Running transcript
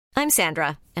I'm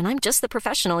Sandra, and I'm just the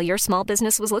professional your small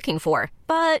business was looking for.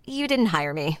 But you didn't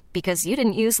hire me because you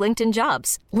didn't use LinkedIn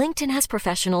Jobs. LinkedIn has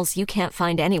professionals you can't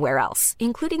find anywhere else,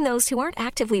 including those who aren't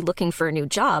actively looking for a new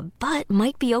job, but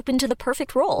might be open to the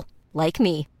perfect role, like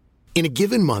me. In a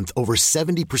given month, over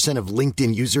 70% of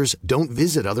LinkedIn users don't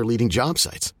visit other leading job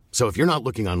sites. So if you're not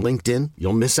looking on LinkedIn,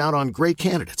 you'll miss out on great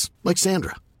candidates like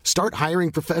Sandra. Start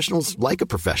hiring professionals like a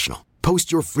professional.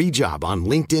 Post your free job on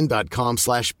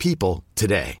linkedin.com/people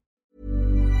today.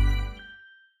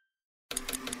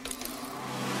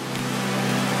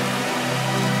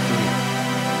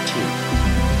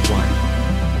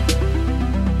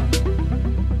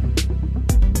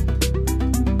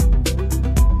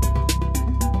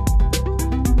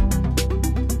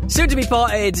 Soon to be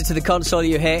ported to the console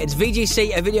you hear. It's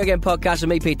VGC, a video game podcast with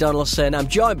me, Pete Donaldson. I'm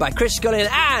joined by Chris Scullion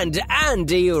and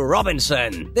Andy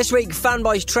Robinson. This week,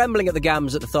 fanboys trembling at the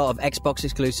gams at the thought of Xbox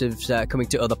exclusives coming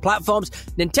to other platforms.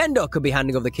 Nintendo could be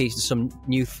handing over the keys to some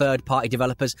new third-party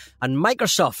developers. And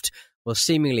Microsoft will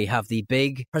seemingly have the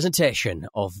big presentation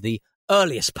of the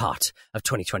earliest part of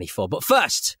 2024. But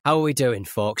first, how are we doing,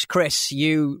 folks? Chris,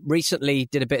 you recently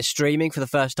did a bit of streaming for the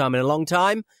first time in a long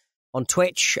time on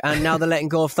Twitch, and now they're letting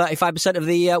go of 35% of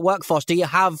the workforce. Do you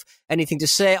have anything to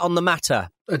say on the matter?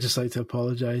 I'd just like to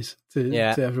apologise to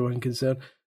everyone concerned.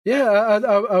 Yeah,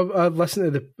 I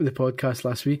listened to the podcast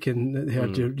last week and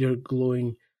heard your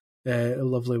glowing,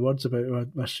 lovely words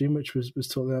about my stream, which was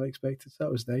totally unexpected. So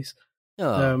that was nice.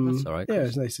 Oh, that's all right. Yeah, it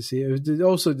was nice to see. It was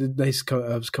also nice.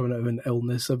 I was coming out of an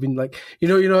illness. I've been like,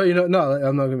 no, I'm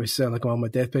not going to sound like I'm on my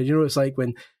deathbed. You know what it's like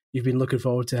when you've been looking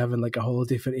forward to having like a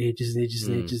holiday for ages and ages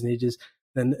and ages and ages.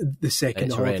 Then the second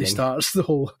the holiday starts, the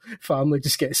whole family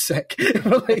just gets sick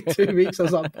for like 2 weeks. I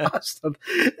was like, bastard.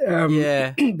 But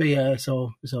yeah,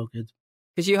 so it's all good.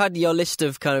 Because you had your list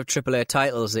of kind of AAA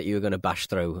titles that you were going to bash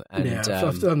through. And,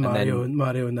 I've done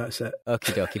Mario and that's it.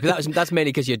 Okie dokie. But that's mainly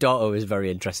because your daughter was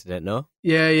very interested in it, no?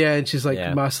 Yeah, and she's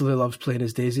like massively loves playing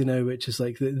as Daisy now, which is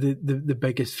like the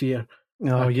biggest fear.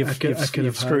 Oh, you've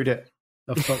screwed it.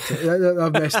 I fucked it. I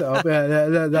messed it up. Yeah,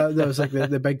 that was like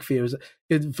the big fear.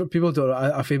 For people don't know,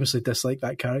 I famously dislike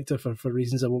that character for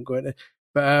reasons I won't go into.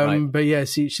 But yeah,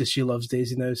 see, she loves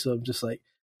Daisy now, so I'm just like,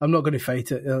 I'm not going to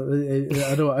fight it.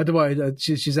 I don't want.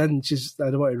 She's in.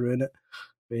 I don't want to ruin it.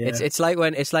 But yeah. It's like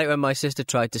when my sister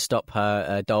tried to stop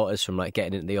her daughters from like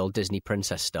getting into the old Disney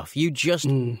princess stuff. You just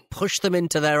push them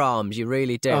into their arms. You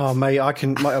really do. Oh mate,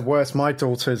 my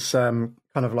daughters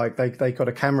kind of like they got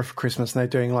a camera for Christmas and they're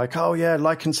doing like, oh yeah,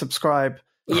 like and subscribe.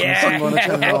 Yeah. Oh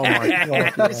my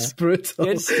god, that's brutal.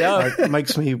 Good stuff. It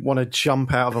makes me want to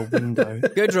jump out of a window.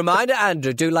 Good reminder,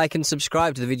 Andrew. Do like and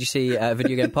subscribe to the VGC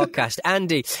Video Game Podcast.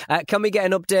 Andy, can we get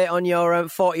an update on your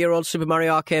 40-year-old Super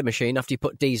Mario arcade machine after you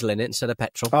put diesel in it instead of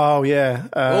petrol? Oh yeah,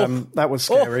 that was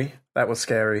scary. That was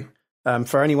scary.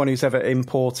 For anyone who's ever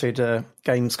imported a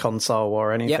games console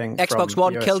or anything, Xbox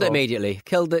One killed it immediately.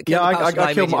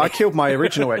 I killed my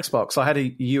original Xbox. I had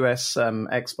a US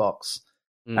Xbox,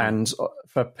 and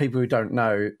for people who don't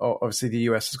know, obviously the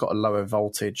US has got a lower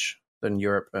voltage than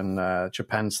Europe, and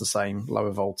Japan's the same,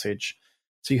 lower voltage.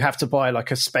 So you have to buy like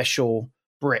a special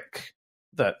brick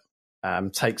that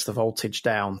takes the voltage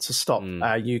down to stop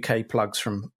UK plugs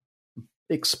from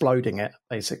exploding it,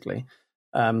 basically.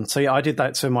 So yeah, I did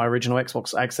that to my original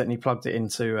Xbox. I accidentally plugged it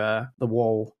into the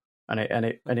wall, and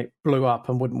it blew up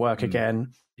and wouldn't work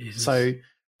again. Jesus. So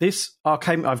this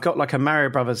arcade, I've got like a Mario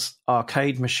Brothers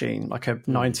arcade machine, like a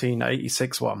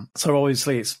 1986 one. So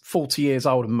obviously it's 40 years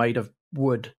old and made of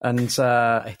wood, and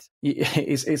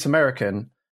it's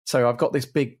American. So I've got this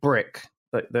big brick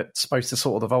that's supposed to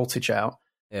sort of the voltage out.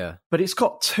 Yeah, but it's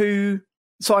got two.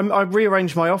 So I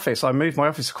rearranged my office. I moved my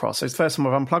office across. So it's the first time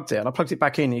I've unplugged it. And I plugged it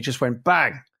back in and it just went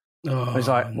bang. I was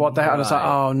like, what the hell? And I was like,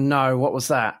 oh no, what was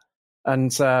that?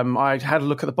 And I had a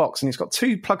look at the box and it's got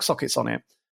two plug sockets on it.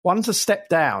 One to step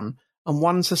down and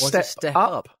one to step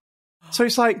up. So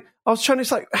it's like,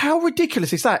 it's like, how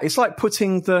ridiculous is that? It's like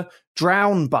putting the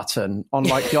drown button on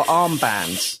like your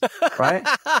armbands, right?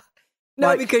 No,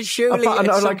 like, because surely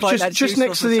just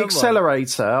next to the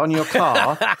accelerator on your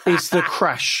car is the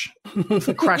crash.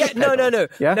 The crash pedal. No.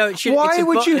 Yeah? No, why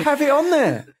would you have it on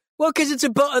there? Well, because it's a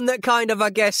button that kind of,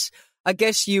 I guess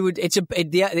you would.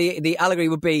 The allegory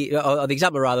would be, or the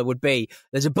example rather would be,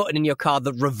 there's a button in your car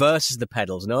that reverses the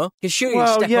pedals. No, because surely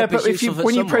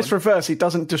when you press reverse, it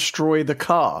doesn't destroy the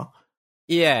car.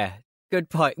 Yeah, good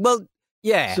point. Well,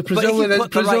 yeah. So presumably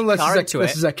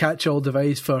this is a catch-all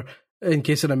device for in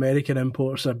case an American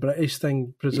imports a British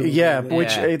thing,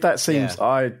 presumably. That seems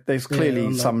there's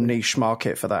clearly some niche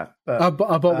market for that. But, I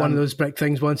bought one of those brick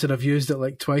things once and I've used it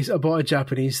like twice. I bought a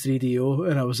Japanese 3DO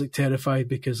and I was like terrified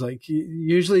because like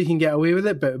usually you can get away with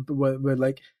it, but with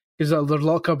like, because there are a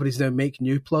lot of companies now make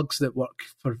new plugs that work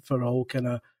for all kind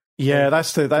of. Yeah,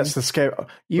 that's the scare.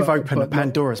 You've opened a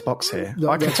Pandora's box here.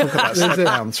 I could talk about step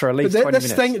downs for at least 20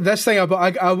 minutes. This thing, I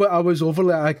was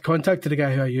overly. I contacted a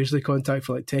guy who I usually contact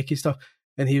for like techie stuff,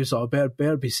 and he was like,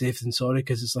 better be safe than sorry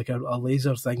because it's like a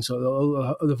laser thing,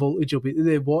 so the voltage will be,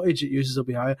 the wattage it uses will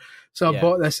be higher. So I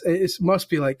bought this. It must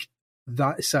be like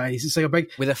that size. It's like a big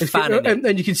with a fan in it.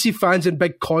 And you can see fans in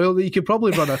big coil that you could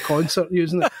probably run a concert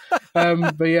using it.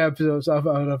 But yeah,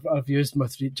 I've used my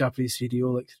Japanese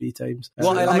 3DO like 3 times.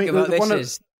 What I like about this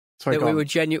is that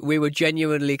we were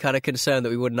genuinely kind of concerned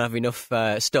that we wouldn't have enough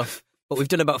stuff, but we've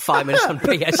done about 5 minutes on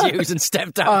PSUs and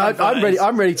stepped down.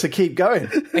 I'm ready to keep going.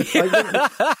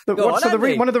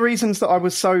 One of the reasons that I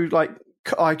was so like,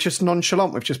 I just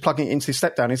nonchalant with just plugging it into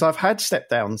step down is I've had step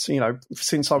downs,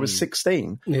 since I was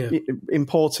 16,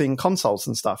 importing consoles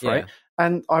and stuff, right?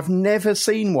 And I've never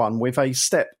seen one with a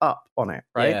step up on it,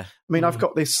 right? Yeah. I mean, I've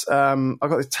got this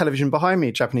television behind me,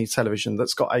 a Japanese television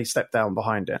that's got a step down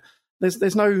behind it.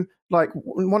 There's no like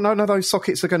none of those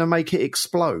sockets are going to make it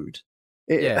explode.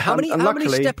 How many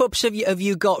step ups have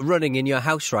you got running in your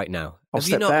house right now? Have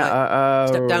you not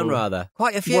step down rather?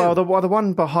 Quite a few. Well, the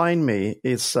one behind me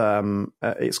is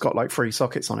it's got like 3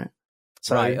 sockets on it.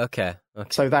 So, right. Okay.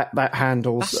 So that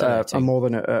handles more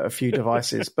than a few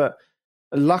devices, but.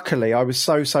 Luckily, I was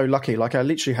so lucky. Like I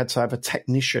literally had to have a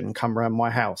technician come around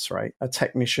my house, right? A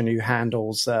technician who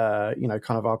handles, kind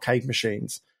of arcade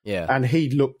machines. Yeah. And he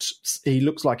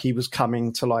looked like he was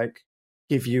coming to like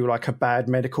give you like a bad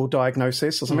medical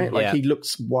diagnosis or something. Like he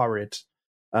looks worried.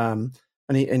 And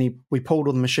we pulled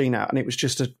all the machine out and it was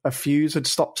just a fuse had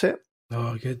stopped it.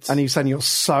 Oh, good. And he was saying, you're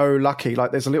so lucky.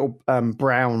 Like there's a little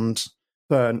browned,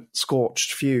 burnt,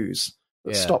 scorched fuse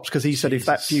that stops. Because he said if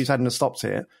that fuse hadn't have stopped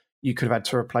it, you could have had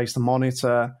to replace the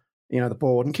monitor, the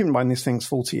board. And keep in mind, this thing's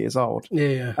 40 years old.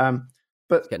 Yeah.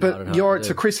 But you're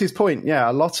to Chris's point. Yeah,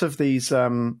 a lot of these,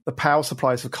 the power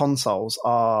supplies for consoles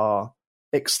are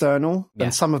external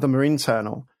and some of them are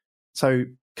internal. So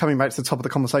coming back to the top of the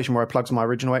conversation where I plugged my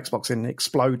original Xbox in, it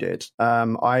exploded.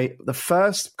 The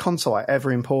first console I ever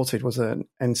imported was an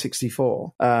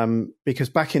N64. Because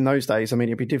back in those days, I mean,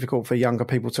 it'd be difficult for younger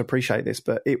people to appreciate this,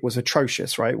 but it was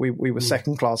atrocious, right? We were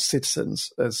second-class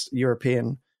citizens as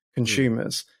European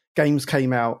consumers. Games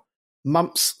came out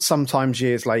months, sometimes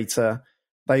years later.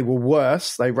 They were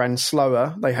worse. They ran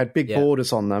slower. They had big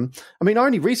borders on them. I mean, I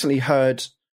only recently heard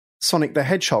Sonic the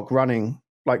Hedgehog running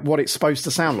like what it's supposed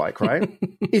to sound like, right?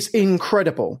 It's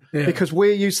incredible because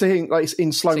we're used to hearing like it's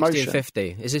in slow motion.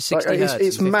 1650. Is it 60 hertz?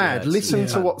 It's mad. Listen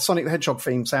to what Sonic the Hedgehog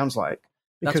theme sounds like.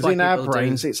 Because in our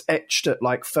brains, it's etched at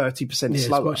like 30% slower. It's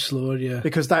much slower, yeah.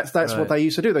 Because that's what they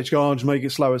used to do. They just go, just make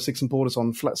it slower, stick some borders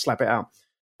on, slap it out.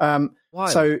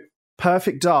 So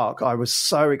Perfect Dark, I was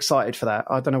so excited for that.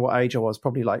 I don't know what age I was,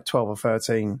 probably like 12 or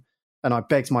 13. And I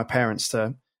begged my parents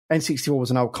to... N64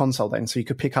 was an old console then, so you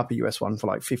could pick up a US one for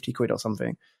like 50 quid or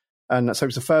something. And so it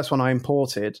was the first one I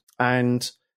imported, and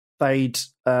they'd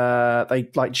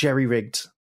like jerry-rigged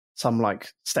some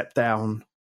like step-down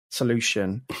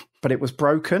solution, but it was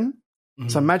broken.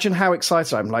 So imagine how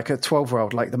excited I'm, like a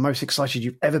 12-year-old, like the most excited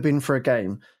you've ever been for a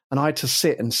game. And I had to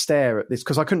sit and stare at this,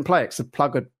 because I couldn't play it because the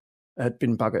plug had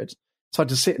been buggered. So I had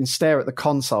to sit and stare at the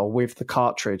console with the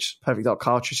cartridge, Perfect Dark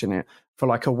cartridge in it, for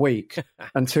like a week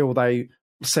until they...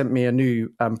 sent me a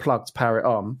new plug to power it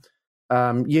on.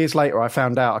 Years later, I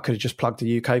found out I could have just plugged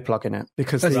a UK plug in it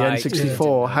because the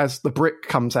N64 has the brick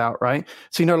comes out, right?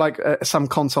 So, like some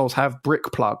consoles have brick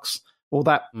plugs. Well,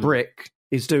 that brick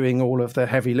is doing all of the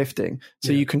heavy lifting.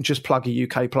 So you can just plug a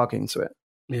UK plug into it.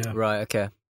 Yeah. Right. Okay.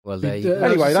 Well, there you go.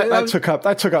 Anyway,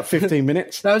 that took up 15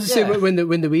 minutes. That was the same when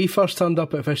the Wii first turned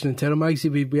up at Fish and Nintendo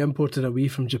magazine. We imported a Wii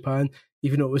from Japan,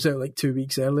 even though it was out like 2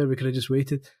 weeks earlier. We could have just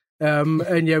waited. And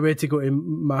we had to go to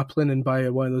Maplin and buy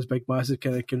one of those big massive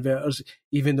kind of converters,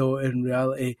 even though in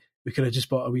reality we could have just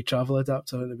bought a wee travel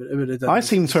adapter. And it would have done. I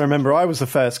seem to remember I was the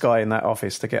first guy in that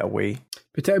office to get a Wii.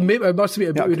 But it must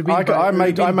have been. I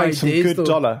made some good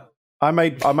dollar. I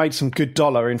made some good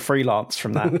dollar in freelance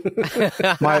from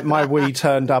that. my Wii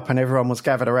turned up and everyone was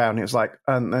gathered around. It was like,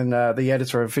 and the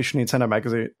editor of Fish and Nintendo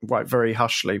magazine, like very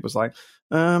hushly, was like,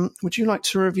 would you like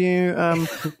to review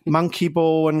Monkey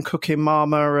Ball and Cooking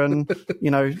Mama and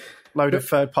load of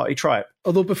third party tripe?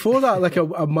 Although before that, like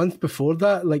a month before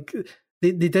that, like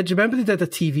they did. You remember they did a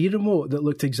TV remote that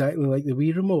looked exactly like the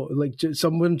Wii remote? Like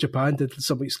someone in Japan did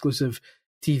some exclusive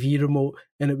TV remote,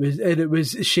 and it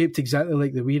was shaped exactly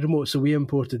like the Wii remote. So we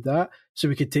imported that so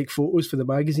we could take photos for the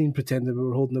magazine, pretending we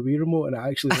were holding the Wii remote, and it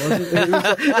actually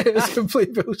wasn't. It was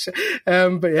complete bullshit.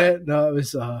 But yeah, no, it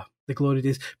was the glory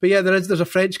days. But yeah, there's a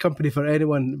French company for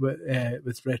anyone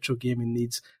with retro gaming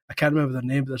needs. I can't remember their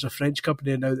name, but there's a French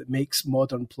company now that makes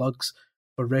modern plugs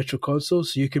for retro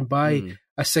consoles. So you can buy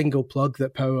a single plug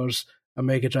that powers a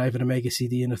Mega Drive and a Mega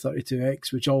CD and a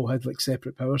 32X, which all had like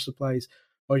separate power supplies.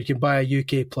 Or you can buy a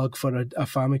UK plug for a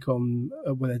Famicom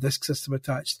with a disk system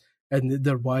attached, and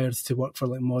they're wired to work for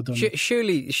like modern.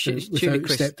 Surely, without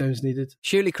Chris, step downs needed.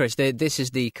 Surely, Chris, this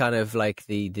is the kind of like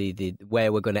the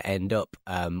where we're going to end up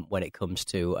when it comes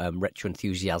to retro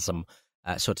enthusiasm,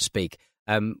 so to speak.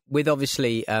 With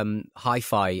obviously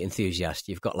hi-fi enthusiasts,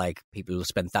 you've got like people who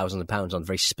spend thousands of pounds on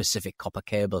very specific copper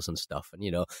cables and stuff, and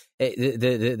you know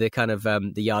the kind of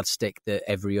the yardstick that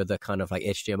every other kind of like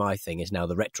HDMI thing is now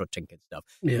the retro tinkered stuff.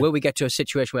 Yeah. Will we get to a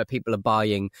situation where people are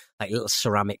buying like little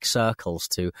ceramic circles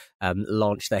to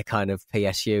launch their kind of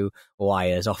PSU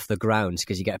wires off the ground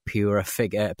because you get a purer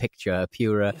picture, a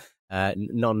purer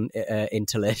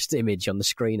non-interlaced image on the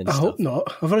screen and stuff? I hope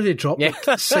not. I've already dropped like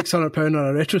 £600 on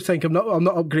a retro thing. I'm not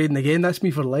upgrading again. That's me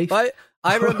for life.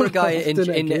 I remember a guy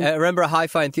I remember a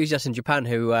hi-fi enthusiast in Japan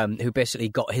who basically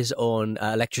got his own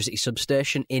electricity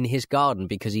substation in his garden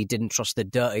because he didn't trust the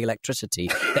dirty electricity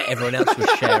that everyone else was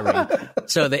sharing,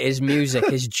 so that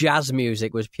his jazz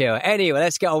music was pure. Anyway,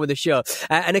 let's get on with the show.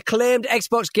 An acclaimed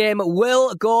Xbox game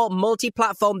will go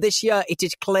multi-platform this year. It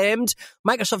is claimed.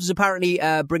 Microsoft is apparently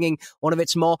bringing one of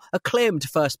its more acclaimed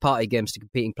first-party games to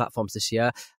competing platforms this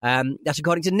year. That's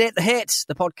according to Nate the Hate,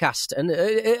 the podcast, and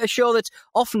a show that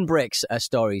often breaks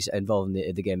stories involving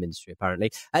the game industry, apparently.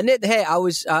 And Nate the Hate,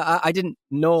 I didn't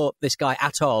know this guy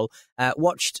at all.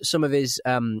 Watched some of his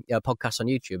podcasts on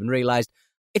YouTube and realised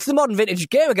it's the modern vintage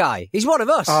gamer guy. He's one of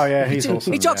us. Oh yeah, he's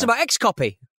awesome. He talks about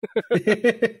X-Copy. He's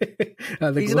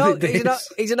an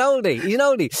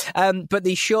oldie. But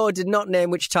the show did not name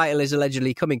which title is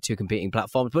allegedly coming to competing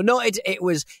platforms. But no, it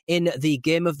was in the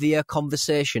Game of the Year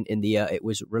conversation in the year it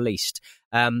was released.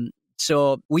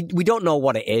 So we don't know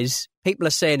what it is. People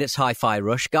are saying it's Hi-Fi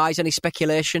Rush. Guys, any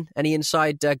speculation? Any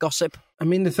inside gossip? I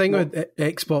mean, the thing with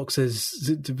Xbox is,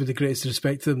 with the greatest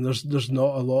respect to them, there's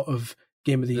not a lot of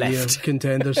Game of the Year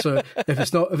contenders. So if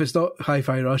it's not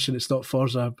Hi-Fi Rush and it's not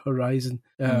Forza Horizon,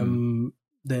 then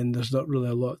there's not really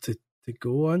a lot to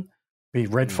go on. Be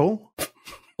Redfall.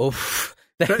 Oof.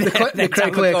 The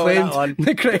critically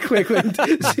acclaimed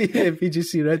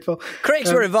VGC Redfall.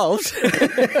 Critics were involved.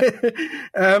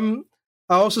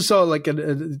 I also saw not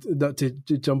to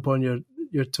jump on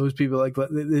your toes, people, like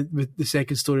the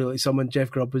second story, like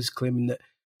Jeff Grubb was claiming that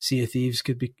Sea of Thieves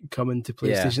could be coming to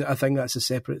PlayStation. Yeah. I think that's a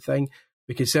separate thing,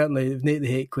 because certainly if Nate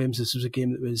the Hate claims this was a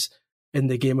game that was in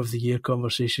the Game of the Year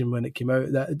conversation when it came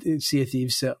out, that Sea of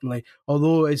Thieves certainly,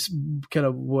 although it's kind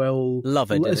of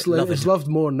it's loved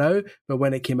more now, but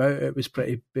when it came out it was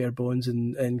pretty bare bones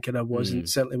and kind of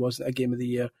certainly wasn't a Game of the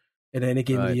Year in any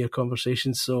Game of the Year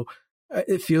conversation. So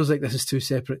it feels like this is two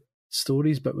separate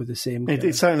stories, but with the same.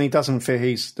 It certainly doesn't fit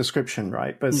his description,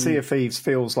 right? But Sea of Thieves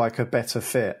feels like a better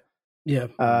fit. Yeah.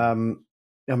 I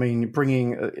mean,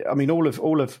 all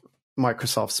of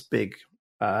Microsoft's big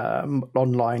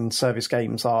online service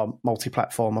games are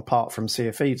multi-platform, apart from Sea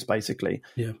of Thieves, basically.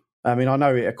 Yeah. I mean, I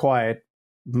know it acquired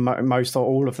most or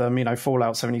all of them,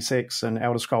 Fallout 76 and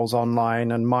Elder Scrolls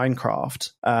Online and Minecraft.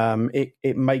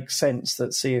 It makes sense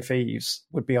that Sea of Thieves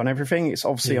would be on everything. It's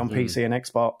obviously on PC and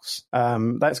Xbox.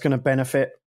 That's going to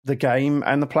benefit the game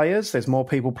and the players. There's more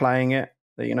people playing it.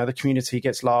 The community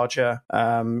gets larger. They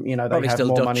have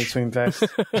more money to invest.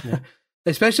 Yeah.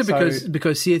 Especially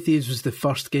because Sea of Thieves was the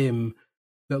first game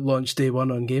that launched day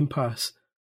one on Game Pass.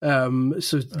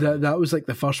 So that was like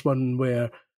the first one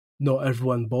where not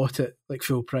everyone bought it like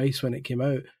full price when it came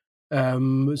out.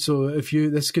 So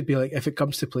this could be like, if it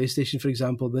comes to PlayStation, for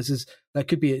example, that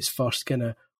could be its first kind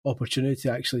of opportunity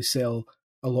to actually sell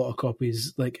a lot of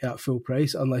copies like at full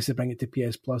price, unless they bring it to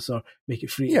PS Plus or make it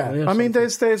free. Yeah, I mean,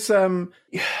 there's the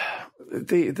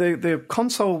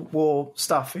console war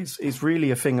stuff is really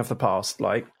a thing of the past.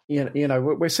 Like,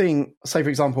 we're seeing, say for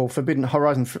example,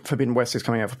 Horizon Forbidden West is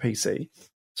coming out for PC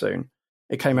soon.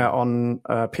 It came out on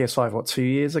PS5 2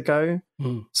 years ago.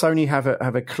 Sony have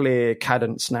a clear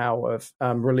cadence now of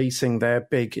releasing their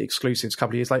big exclusives a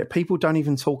couple of years later. People don't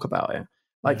even talk about it.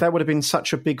 That would have been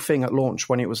such a big thing at launch,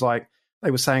 when it was like they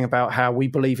were saying about how we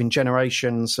believe in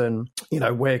generations and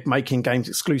we're making games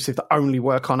exclusive that only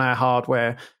work on our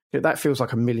hardware. That feels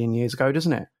like a million years ago,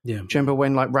 doesn't it? Yeah. Do you remember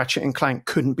when like Ratchet and Clank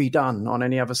couldn't be done on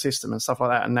any other system and stuff like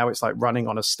that, and now it's like running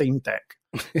on a Steam Deck?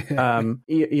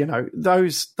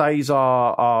 Those days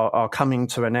are coming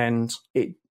to an end.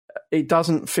 It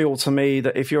doesn't feel to me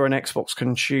that if you're an Xbox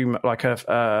consumer, like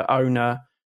a owner,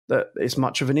 that it's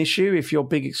much of an issue. If your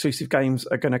big exclusive games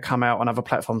are going to come out on other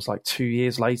platforms like 2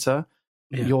 years later,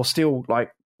 you're still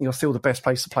the best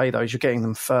place to play those. You're getting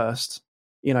them first.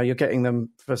 You're getting them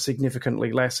for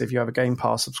significantly less if you have a Game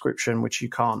Pass subscription, which you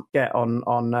can't get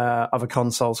on other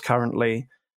consoles currently.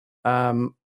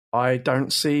 I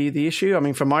don't see the issue. I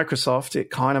mean, for Microsoft, it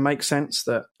kind of makes sense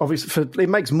that obviously it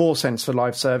makes more sense for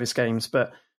live service games,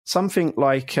 but something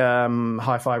like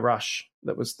Hi-Fi Rush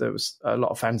there was a lot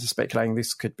of fans are speculating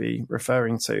this could be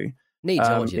referring to. Needs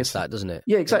audience, that doesn't it?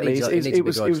 Yeah, exactly. It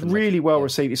was really well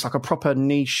received. It's like a proper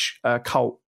niche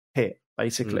cult hit.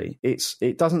 Basically,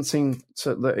 it doesn't seem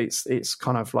that it's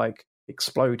kind of like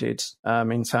exploded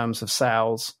in terms of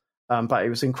sales, but it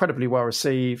was incredibly well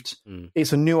received.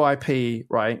 It's a new IP,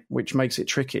 right, which makes it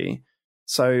tricky.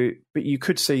 So, but you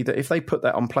could see that if they put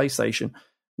that on PlayStation,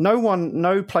 no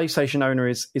PlayStation owner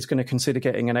is going to consider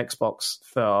getting an Xbox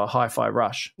for Hi-Fi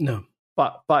Rush. No,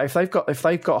 but if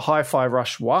they've got Hi-Fi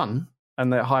Rush 1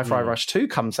 and the Hi-Fi Rush 2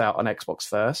 comes out on Xbox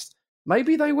first,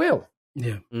 maybe they will.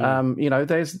 Yeah.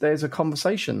 There's a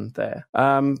conversation there.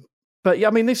 But yeah,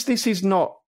 I mean, this is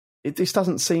not. This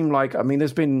doesn't seem like. I mean,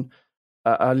 there's been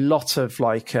a lot of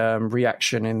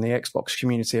reaction in the Xbox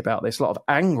community about this. A lot of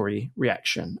angry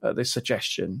reaction at this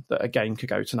suggestion that a game could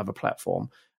go to another platform,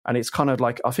 and it's kind of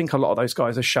like I think a lot of those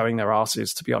guys are showing their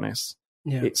asses. To be honest,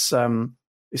 it's not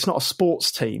a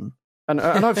sports team, and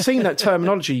I've seen that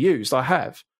terminology used. I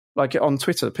have on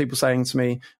Twitter, people saying to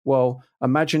me, "Well,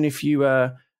 imagine if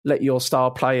you." Let your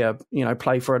star player,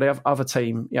 play for another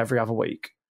team every other week,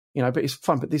 but it's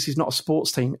fun. But this is not a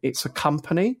sports team; it's a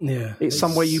company. Yeah, it's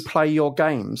somewhere you play your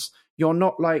games. You're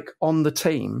not like on the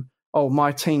team. Oh,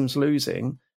 my team's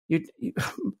losing.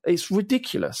 It's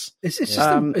ridiculous. It's just.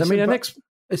 It's embarrassing.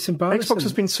 Xbox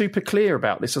has been super clear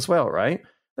about this as well, right?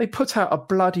 They put out a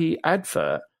bloody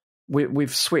advert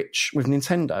with Switch with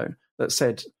Nintendo that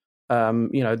said.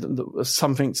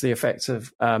 Something to the effect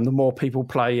of the more people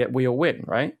play it, we'll win,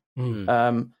 right?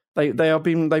 They've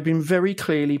been very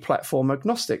clearly platform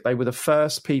agnostic. They were the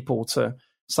first people to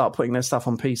start putting their stuff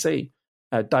on PC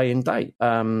day and date.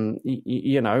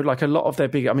 Like a lot of their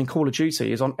big, I mean, Call of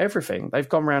Duty is on everything. They've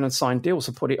gone around and signed deals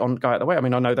to put it on, go out the way. I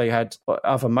mean, I know they had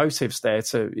other motives there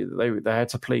they had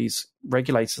to please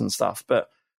regulators and stuff, but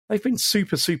they've been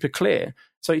super, super clear.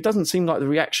 So it doesn't seem like the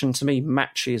reaction to me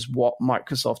matches what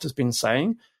Microsoft has been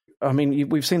saying. I mean,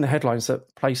 we've seen the headlines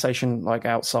that PlayStation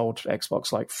outsold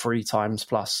Xbox 3 times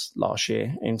plus last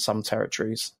year in some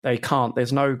territories.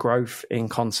 There's no growth in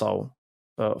console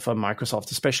for Microsoft,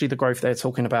 especially the growth they're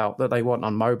talking about that they want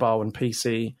on mobile and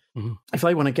PC. Mm-hmm. If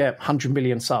they want to get 100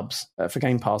 million subs for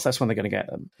Game Pass, that's when they're going to get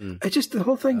them. The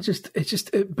whole thing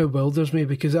it bewilders me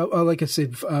because like I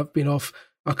said, I've been off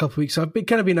a couple of weeks. I've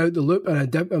been out the loop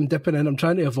and I'm dipping in. I'm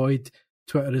trying to avoid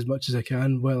Twitter as much as I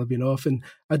can while I've been off, and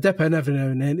I dip in every now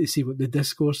and then to see what the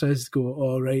discourse is. Go,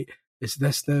 all right, it's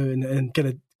this now, and kind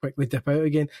of quickly dip out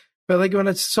again. But when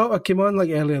I came on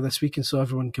earlier this week and saw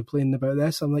everyone complaining about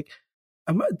this, I'm like,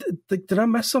 did I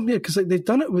miss something here? Because they've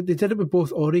done it. They did it with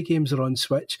both Ori games that are on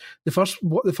Switch. The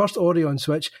first Ori on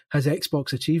Switch has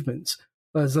Xbox achievements,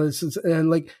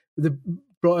 and they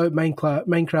brought out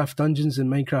Minecraft Dungeons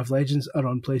and Minecraft Legends are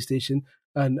on PlayStation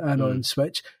and on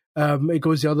Switch. It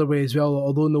goes the other way as well,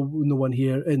 although no one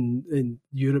here in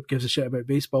Europe gives a shit about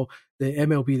baseball. The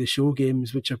MLB The Show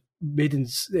games, which are made in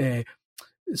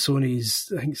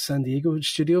Sony's, I think, San Diego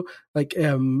studio, are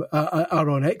on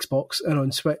Xbox and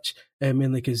on Switch,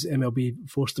 mainly because MLB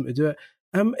forced them to do it.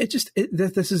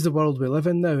 This is the world we live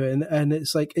in now, and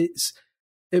it's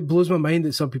it blows my mind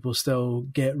that some people still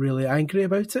get really angry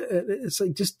about it. It's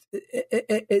this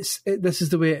is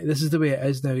the way it is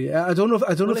now. I don't know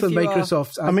if the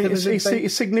Microsoft. I mean,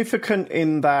 it's significant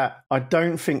in that I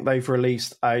don't think they've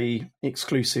released a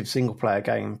exclusive single player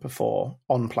game before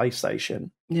on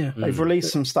PlayStation. Yeah, they've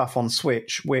released some stuff on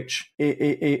Switch, which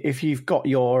if you've got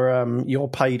your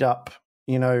paid up,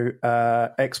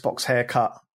 Xbox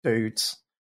haircut dudes,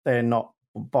 they're not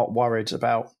worried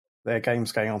about their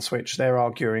games going on Switch. They're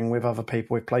arguing with other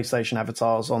people with PlayStation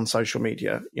avatars on social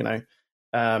media.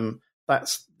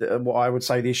 That's what I would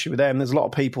say the issue with them. There's a lot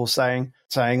of people saying,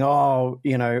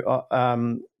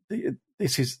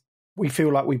 this is, we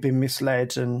feel like we've been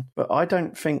misled, but I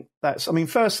don't think that's. I mean,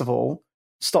 first of all,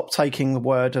 stop taking the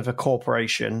word of a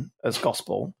corporation as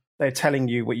gospel. They're telling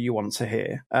you what you want to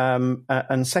hear.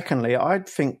 And secondly, I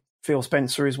think Phil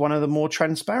Spencer is one of the more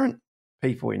transparent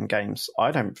people in games.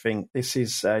 I don't think this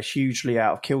is hugely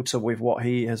out of kilter with what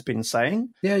he has been saying.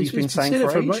 Yeah, he's been saying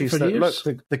for ages that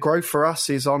look, the growth for us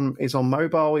is on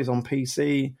mobile, is on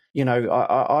PC. You know,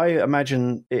 I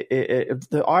imagine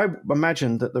I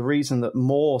imagine that the reason that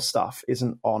more stuff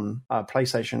isn't on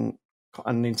PlayStation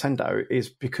and Nintendo is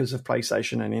because of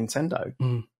PlayStation and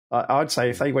Nintendo. I'd say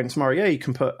if they went tomorrow, you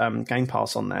can put Game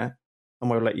Pass on there,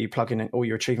 and we'll let you plug in all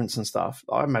your achievements and stuff.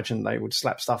 I imagine they would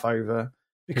slap stuff over.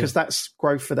 Because that's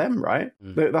growth for them, right?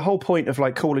 The whole point of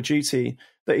like Call of Duty,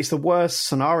 that is the worst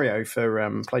scenario for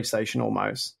PlayStation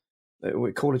almost,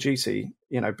 with Call of Duty,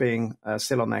 you know, being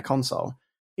still on their console,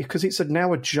 because it's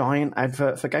now a giant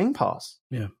advert for Game Pass.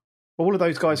 Yeah. All of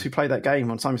those guys who play that game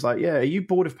on time is like, yeah, are you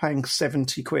bored of paying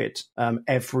 70 quid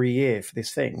every year for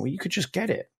this thing? Well, you could just get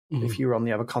it if you were on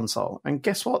the other console. And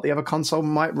guess what? The other console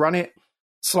might run it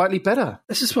slightly better.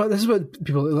 This is what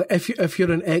people, if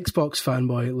you're an Xbox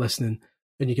fanboy listening,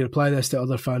 and you can apply this to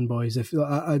other fanboys. If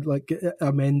I'd like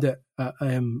amend it,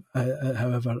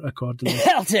 however, accordingly.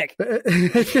 Celtic.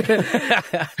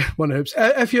 One hoops.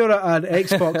 If you're an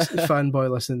Xbox fanboy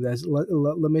listening to this,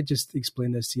 let me just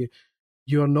explain this to you.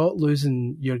 You're not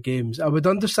losing your games. I would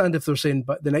understand if they're saying,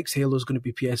 but the next Halo is going to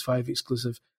be PS5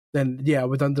 exclusive. Then yeah, I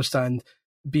would understand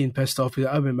being pissed off because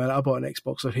I bought an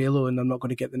Xbox or Halo and I'm not going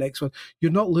to get the next one.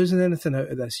 You're not losing anything out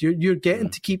of this. You're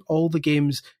getting to keep all the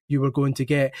games you were going to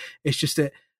get. It's just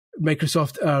that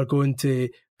Microsoft are going to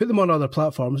put them on other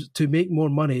platforms to make more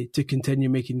money to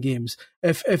continue making games.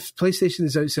 If PlayStation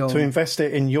is outselling... To invest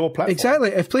it in your platform. Exactly.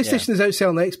 If PlayStation is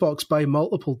outselling Xbox by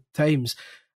multiple times,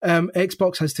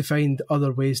 Xbox has to find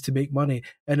other ways to make money.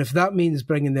 And if that means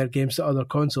bringing their games to other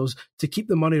consoles to keep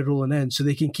the money rolling in so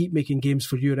they can keep making games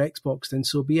for your Xbox, then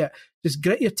so be it. Just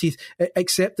grit your teeth,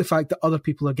 accept the fact that other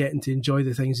people are getting to enjoy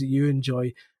the things that you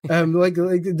enjoy. Like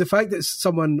the fact that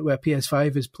someone with a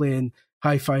PS5 is playing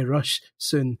Hi-Fi Rush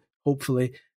soon,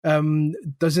 hopefully,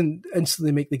 doesn't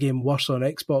instantly make the game worse on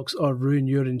Xbox or ruin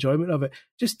your enjoyment of it.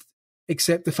 Just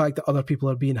accept the fact that other people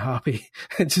are being happy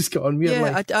and just get on with your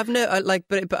life.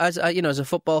 But as you know, as a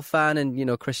football fan, and you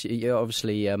know, Chris, you're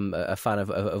obviously a fan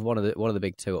of one of the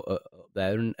big two up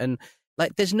there, and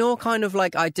like, there's no kind of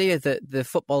like idea that the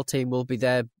football team will be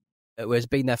there, has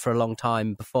been there for a long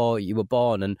time before you were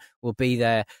born, and will be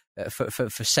there for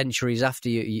centuries after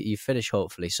you finish,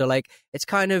 hopefully. So like, it's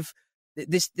kind of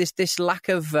this lack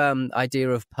of idea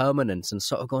of permanence, and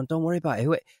sort of going, don't worry about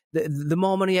it. The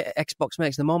more money Xbox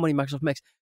makes, the more money Microsoft makes,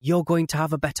 you're going to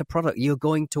have a better product. You're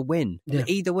going to win. Yeah.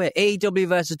 Either way, AEW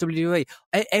versus WWE,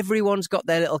 everyone's got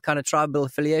their little kind of tribal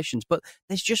affiliations, but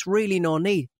there's just really no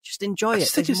need. Just enjoy it.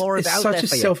 There's more of it out there for you. It's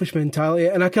such a selfish mentality,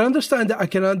 and I can understand it. I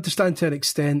can understand to an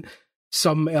extent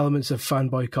some elements of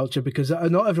fanboy culture, because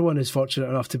not everyone is fortunate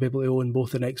enough to be able to own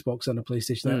both an Xbox and a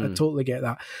PlayStation. I totally get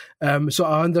that. So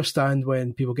I understand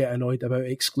when people get annoyed about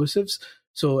exclusives.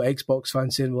 So Xbox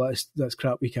fans saying, well, that's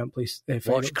crap, we can't play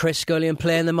Watch Chris Scullion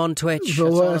playing them on Twitch.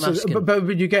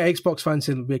 But you get Xbox fans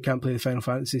saying, we can't play the Final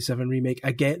Fantasy VII Remake.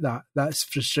 I get that. That's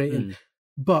frustrating.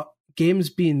 But games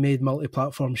being made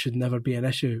multi-platform should never be an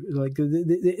issue. Like,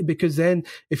 because then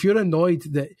if you're annoyed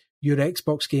that your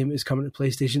Xbox game is coming to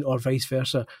PlayStation or vice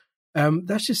versa,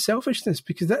 that's just selfishness,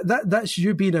 because that's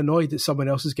you being annoyed that someone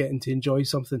else is getting to enjoy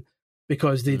something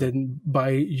because they didn't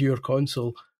buy your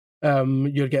console.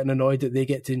 You're getting annoyed that they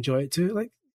get to enjoy it too.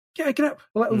 Like, get a grip.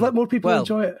 Let more people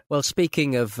enjoy it. Well,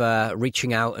 speaking of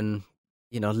reaching out and,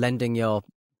 you know, lending your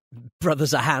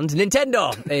brothers a hand,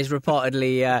 Nintendo is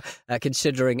reportedly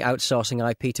considering outsourcing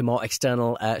IP to more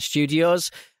external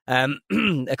studios.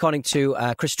 According to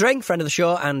Chris String, friend of the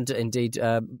show, and indeed,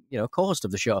 co-host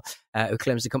of the show, who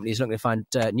claims the company is looking to find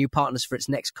new partners for its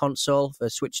next console for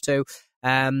Switch 2.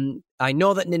 I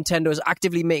know that Nintendo is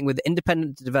actively meeting with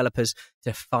independent developers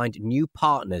to find new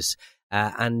partners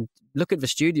and looking for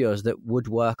studios that would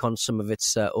work on some of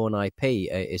its own IP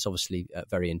is obviously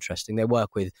very interesting. They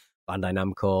work with Bandai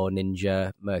Namco,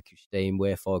 Ninja, Mercury Steam,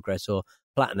 WayForward, Grezzo,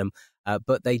 Platinum,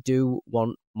 but they do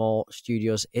want more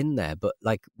studios in there. But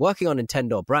like, working on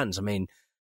Nintendo brands, I mean,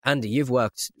 Andy, you've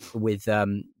worked with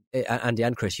Andy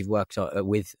and Chris, you've worked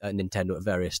with Nintendo at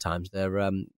various times. They're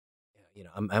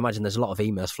I imagine there's a lot of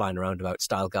emails flying around about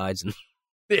style guides and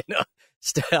I've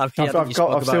still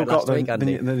got the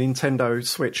Nintendo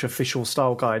Switch official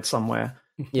style guide somewhere.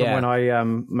 Yeah, when I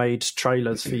made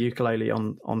trailers for Ukulele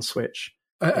on Switch.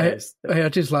 I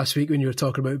heard just last week when you were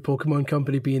talking about Pokemon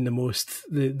Company being the worst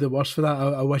for that.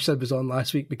 I wish I was on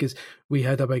last week, because we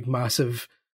had a big massive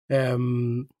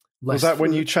list. Was that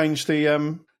when you changed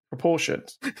the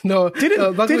proportions. No,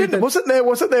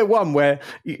 wasn't there one where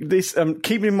this?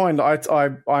 Keep in mind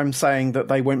that I'm saying that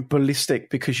they went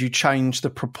ballistic because you changed the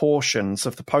proportions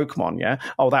of the Pokemon. Yeah.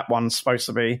 Oh, that one's supposed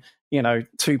to be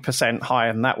 2%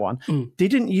 higher than that one.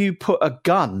 Didn't you put a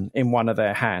gun in one of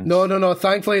their hands? No.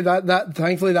 Thankfully,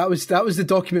 that was the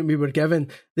document we were given.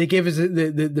 They gave us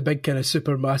the big kind of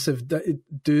super massive the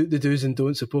do's and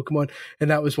don'ts of Pokemon, and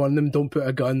that was one of them. Don't put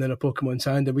a gun in a Pokemon's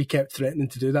hand, and we kept threatening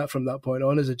to do that from that point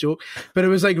on as a joke. But it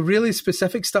was like really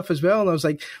specific stuff as well, and I was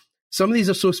like, some of these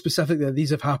are so specific that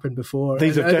these have happened before.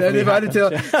 These have definitely happened.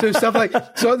 So stuff like,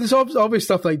 so there's obvious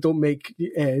stuff like don't make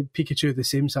Pikachu the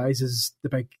same size as the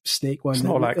big snake one.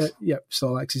 Snorlax.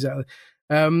 Snorlax, exactly.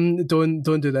 Don't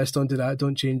do this, don't do that,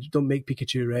 don't make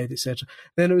Pikachu red, etc.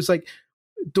 Then it was like,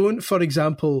 don't, for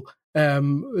example,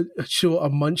 show a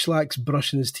Munchlax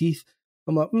brushing his teeth.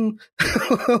 I'm like, no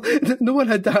one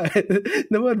had that.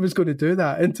 No one was going to do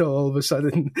that until all of a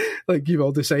sudden, like, you've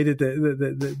all decided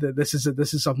that this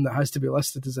is something that has to be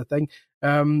listed as a thing.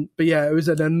 But yeah, it was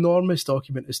an enormous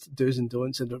document as do's and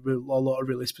don'ts, and a lot of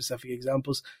really specific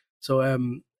examples. So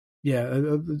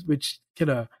which kind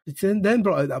of then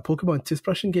brought out that Pokemon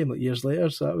toothbrushing game like years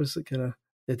later. So that was kind of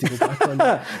had to go back on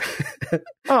that.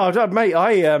 Oh, mate,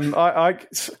 I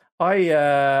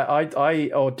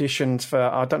auditioned for.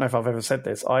 I don't know if I've ever said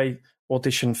this. I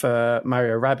auditioned for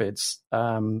Mario Rabbids.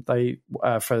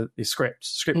 For the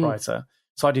script writer.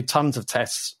 So I did tons of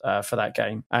tests for that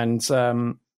game, and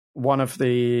one of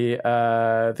the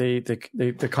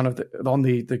kind of on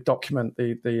the document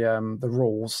the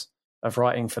rules of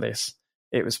writing for this,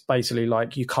 it was basically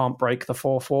like you can't break the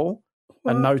fourth wall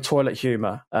and no toilet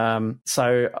humor.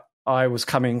 So I was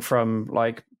coming from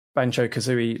like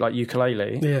Banjo-Kazooie, like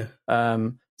ukulele. Yeah.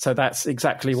 So that's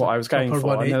exactly what I was going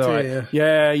for. And like,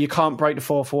 you can't break the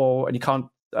fourth wall and you can't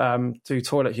do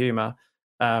toilet humor.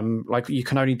 Like you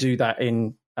can only do that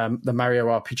in the Mario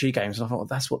RPG games. And I thought,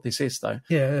 that's what this is, though.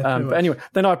 Yeah. But anyway,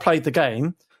 then I played the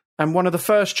game, and one of the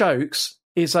first jokes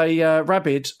is a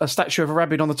statue of a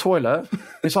rabbit on the toilet.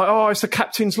 It's like, oh, it's the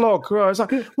captain's log. I was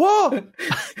like, what?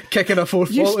 Kicking a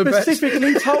fourth you wall. You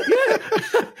specifically told, yeah.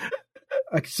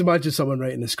 I can imagine someone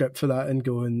writing a script for that and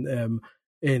going,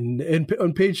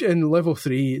 in level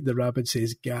 3, the rabbit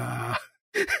says "gah."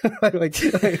 I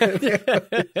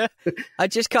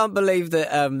just can't believe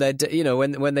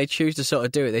that when they choose to sort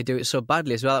of do it, they do it so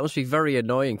badly as well. That must be very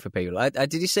annoying for people.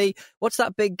 Did you see what's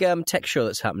that big tech show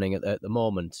that's happening at the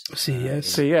moment? CES.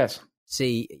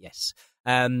 CES.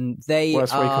 They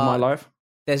worst week of my life.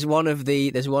 There's one of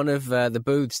the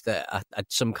booths that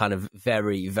some kind of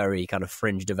very, very kind of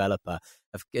fringe developer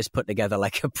has put together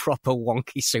like a proper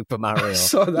wonky Super Mario. I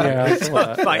saw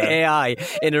that. By AI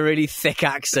in a really thick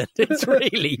accent. It's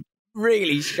really,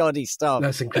 really shoddy stuff.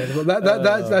 That's incredible.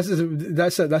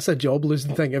 That's a job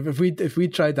losing thing. If we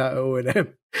tried that at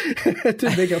O&M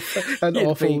to make an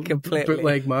awful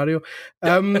bootleg Mario.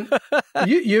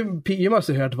 You must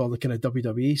have heard of all the kind of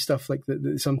WWE stuff like that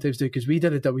they sometimes do, because we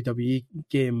did a WWE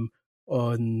game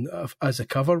on as a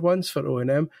cover once for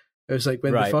O&M. It was like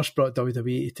when they first brought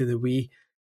WWE to the Wii,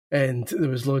 and there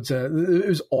was loads of. It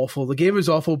was awful. The game was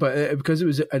awful, but because it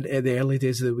was in the early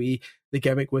days of the Wii, the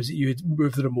gimmick was that you'd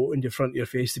move the remote in your front of your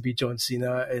face to be John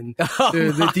Cena and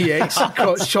do the DX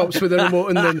crotch chops with the remote,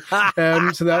 and then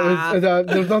so that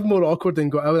there's nothing more awkward than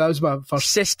going. That was my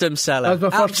first system seller. That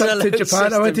was my first trip to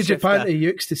Japan. I went to Japan to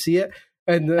Ukes to see it.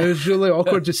 And it was really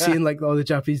awkward just seeing like all the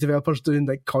Japanese developers doing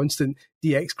like constant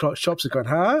DX crotch chops and going,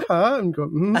 and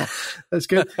going, that's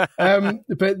good.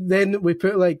 But then we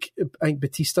put like, I think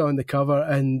Batista on the cover,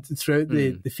 and throughout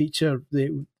the feature,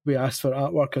 we asked for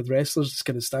artwork of the wrestlers just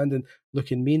kind of standing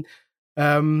looking mean.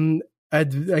 And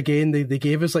again, they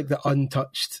gave us like the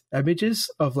untouched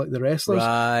images of like the wrestlers,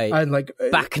 right? And like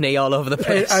back knee all over the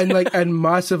place, and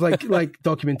massive like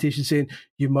documentation saying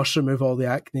you must remove all the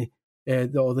acne.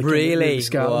 All the really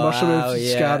scar, must remove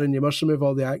scar, and you must remove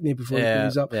all the acne before you put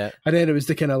these up. Yeah. And then it was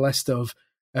the kind of list of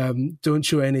don't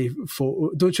show any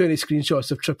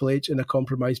screenshots of Triple H in a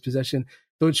compromised position.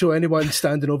 Don't show anyone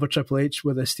standing over Triple H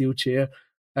with a steel chair,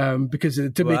 because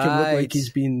to make him look like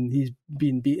he's been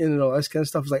beaten and all this kind of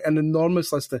stuff. It's like an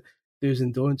enormous list of do's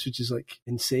and don'ts, which is like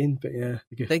insane. But yeah,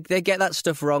 they get that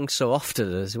stuff wrong so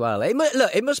often as well.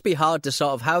 It must be hard to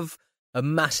sort of have a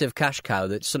massive cash cow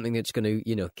that's something that's going to,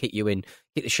 keep the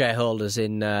shareholders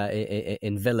in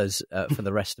villas for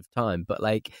the rest of time. But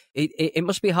like, it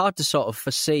must be hard to sort of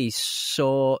foresee.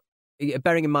 So,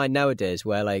 bearing in mind nowadays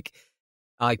where like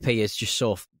IP is just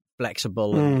so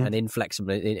flexible and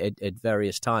inflexible at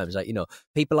various times. Like,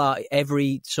 people are,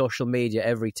 every social media,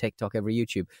 every TikTok, every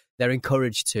YouTube, they're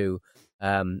encouraged to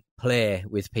play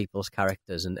with people's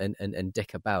characters and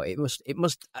dick about. It must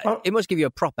give you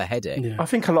a proper headache. Yeah. I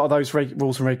think a lot of those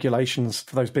rules and regulations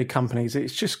for those big companies, it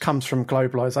just comes from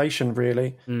globalization,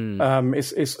 really.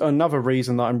 It's another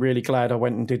reason that I'm really glad I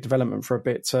went and did development for a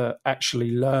bit, to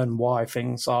actually learn why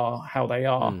things are how they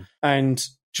are. And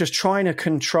just trying to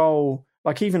control,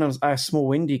 like even a small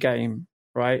indie game,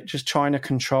 right? Just trying to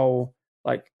control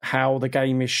like how the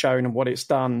game is shown and what it's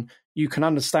done. You can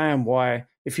understand why,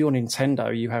 if you're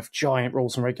Nintendo, you have giant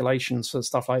rules and regulations for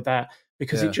stuff like that,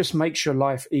 because it just makes your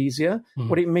life easier.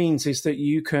 What it means is that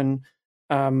you can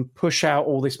push out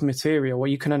all this material, or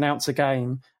you can announce a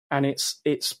game and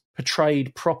it's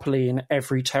portrayed properly in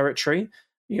every territory.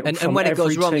 And when it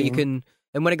goes wrong, you can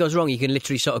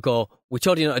literally sort of go, "We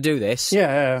told you not to do this."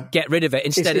 Yeah. Get rid of it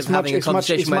instead of having a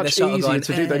conversation. It's much easier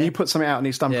to do that. You put something out and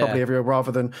it's done properly everywhere,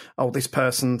 rather than this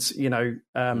person's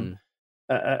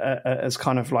has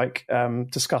kind of like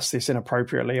discussed this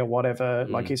inappropriately or whatever.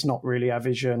 Like it's not really our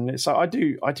vision. So I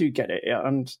do get it,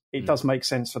 and it does make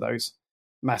sense for those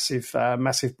massive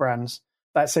brands.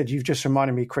 That said, you've just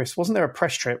reminded me, Chris, wasn't there a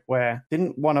press trip where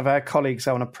didn't one of our colleagues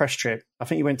go on a press trip? I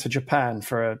think he went to Japan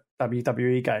for a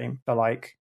WWE game for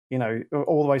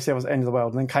all the way to the end of the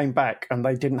world, and then came back and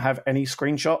they didn't have any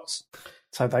screenshots.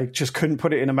 So they just couldn't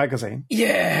put it in a magazine.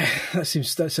 Yeah, that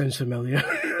sounds familiar.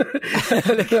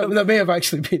 that may have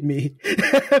actually been me.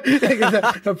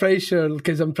 I'm pretty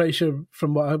sure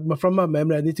from my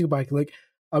memory, I need to go back and look.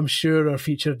 I'm sure our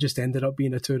feature just ended up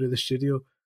being a tour of the studio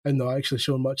and not actually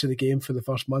showing much of the game for the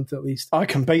first month at least. I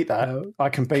can beat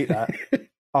that.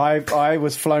 I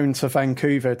was flown to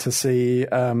Vancouver to see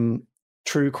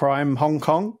True Crime Hong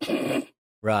Kong.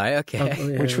 Right,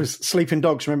 okay. Which was Sleeping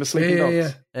Dogs. Remember Sleeping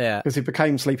Dogs? Yeah. Because it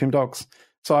became Sleeping Dogs.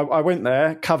 So I went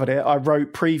there, covered it. I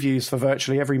wrote previews for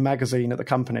virtually every magazine at the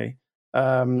company.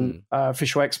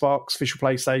 Official Xbox, official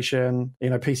PlayStation,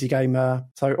 PC Gamer.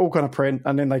 So all gone to print,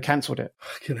 and then they cancelled it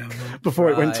before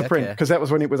it went to print, because that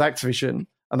was when it was Activision,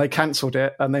 and they cancelled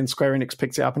it, and then Square Enix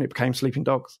picked it up, and it became Sleeping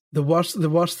Dogs. The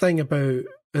worst thing about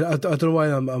I don't know why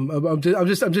I'm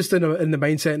just in the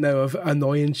mindset now of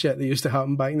annoying shit that used to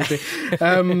happen back in the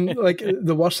day. Like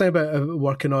the worst thing about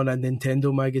working on a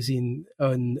Nintendo magazine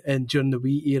during the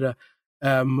Wii era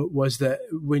was that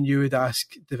when you would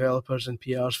ask developers and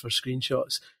PRs for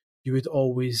screenshots, you would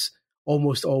almost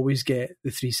always get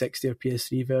the 360 or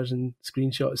PS3 version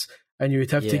screenshots, and you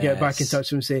would have to get back in touch with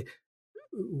them and say,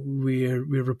 we're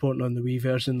reporting on the Wii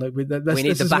version. Like we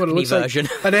need the Backney version,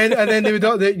 like. and then they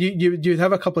would you'd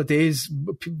have a couple of days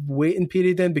waiting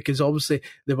period then, because obviously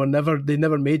they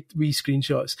never made Wii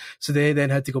screenshots, so they then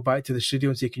had to go back to the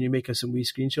studio and say, can you make us some Wii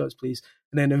screenshots, please?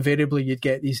 And then invariably you'd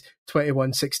get these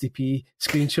 2160p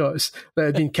screenshots that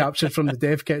had been captured from the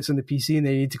dev kits on the PC, and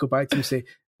then you need to go back to them and say,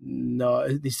 no,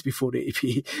 it needs to be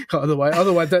 480p.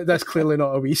 Otherwise, that's clearly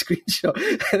not a Wii screenshot.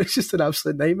 And it's just an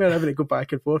absolute nightmare having to go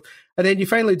back and forth. And then you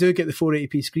finally do get the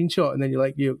 480p screenshot, and then you're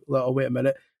like, oh, wait a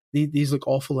minute, these look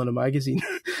awful in a magazine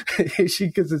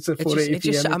because it's a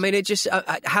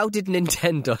 480p. How did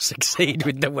Nintendo succeed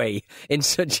with the Wii in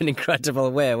such an incredible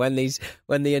way when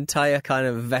the entire kind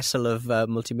of vessel of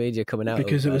multimedia coming out?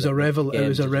 Because it was a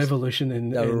revolution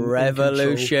in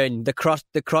revolution. The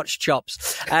crotch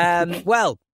chops.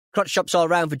 Well. Crotch chops all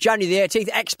around for January the 18th.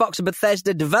 Xbox and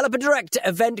Bethesda Developer Direct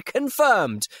event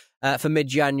confirmed for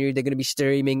mid-January. They're going to be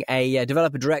streaming a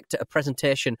Developer Direct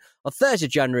presentation on Thursday,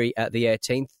 January the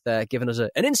 18th, giving us an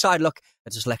inside look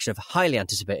at a selection of highly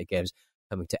anticipated games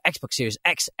coming to Xbox Series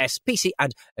X, S, PC,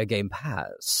 and Game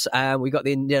Pass. We got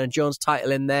the Indiana Jones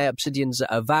title in there, Obsidian's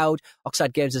Avowed,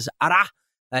 Oxide Games' Ara,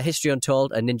 History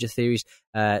Untold, and Ninja Theory's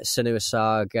Senua's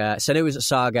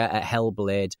Saga at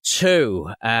Hellblade 2.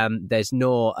 There's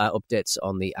no updates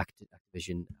on the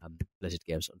Activision Blizzard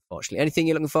games, unfortunately. Anything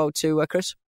you're looking forward to,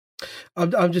 Chris?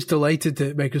 I'm just delighted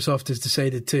that Microsoft has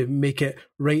decided to make it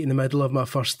right in the middle of my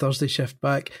first Thursday shift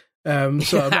back. So I'm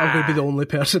going to be the only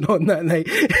person on that night,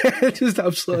 just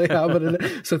absolutely hammering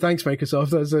it. So thanks,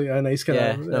 Microsoft. That's a nice kind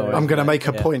of. I'm going to make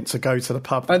a point to go to the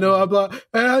pub. I know. I'm like,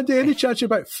 any chat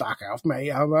about fuck off,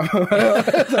 mate. Andy,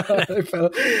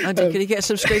 can you get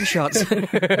some screenshots?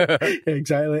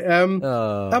 Exactly.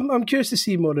 I'm curious to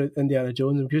see more of Indiana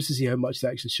Jones. I'm curious to see how much they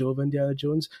actually show of Indiana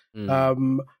Jones.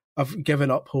 I've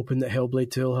given up hoping that Hellblade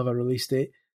 2 will have a release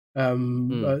date.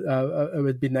 It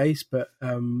would be nice, but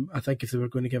I think if they were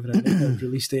going to give it a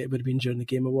release date, it would have been during the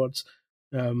Game Awards.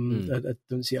 I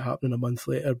don't see it happening a month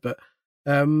later, but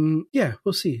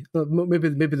we'll see.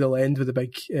 Maybe they'll end with a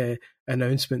big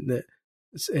announcement that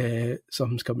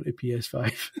something's coming to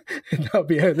PS5. That'll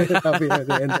be how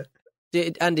they end it.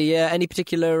 Andy, any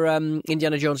particular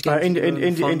Indiana Jones games?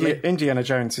 Indiana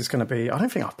Jones is going to be... I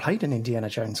don't think I've played an Indiana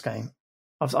Jones game.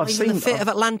 I've seen the Fate of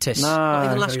Atlantis. No, not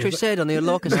even Last Crusade on the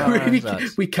Locust.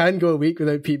 We can go a week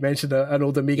without Pete mentioning an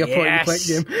old Amiga point and click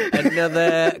game.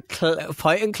 Another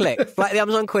point and click. Like the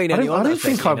Amazon Queen. I don't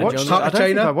think I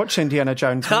watched Indiana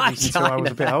Jones movies until I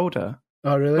was a bit older.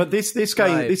 Oh, really? But this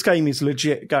game is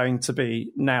legit going to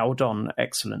be nailed on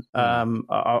excellent.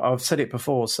 I've said it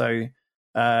before. So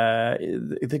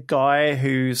the guy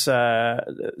who's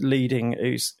leading,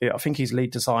 I think he's lead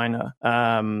designer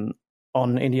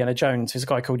on Indiana Jones, is a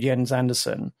guy called Jens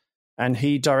Anderson, and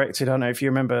he directed, I don't know if you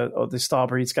remember the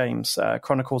Starbreeze games,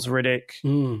 Chronicles of Riddick,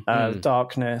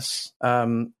 Darkness,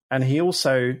 and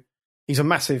he's a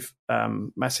massive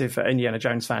Indiana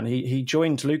Jones fan. He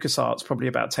joined LucasArts probably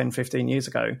about 10, 15 years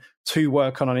ago to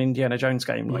work on an Indiana Jones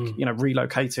game,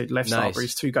 relocated, left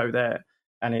Starbreeze to go there,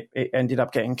 and it ended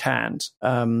up getting canned.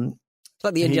 It's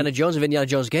like the Indiana Jones of Indiana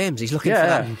Jones games. He's looking for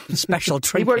that special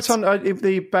treat. He worked on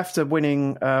the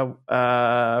BAFTA-winning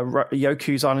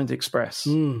Yoku's Island Express.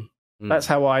 That's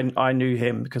how I knew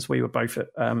him, because we were both at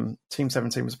Team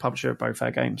 17 was a publisher of both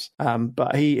our games.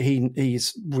 But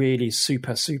he's really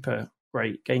super, super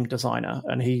great game designer,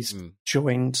 and he's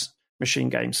joined Machine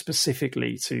Games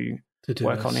specifically to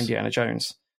work on Indiana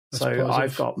Jones. That's positive.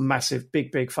 I've got massive,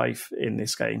 big faith in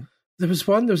this game. There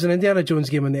was an Indiana Jones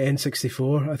game on the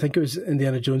N64. I think it was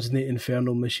Indiana Jones and the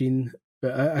Infernal Machine,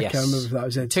 but I can't remember if that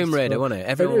was N64. Tomb Raider, wasn't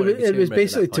it? It was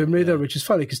basically Tomb Raider, which is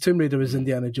funny because Tomb Raider was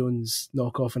Indiana Jones'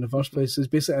 knockoff in the first place. It was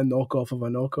basically a knockoff of a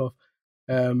knockoff.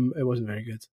 It wasn't very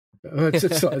good.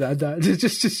 Just thought I'd add that.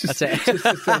 Just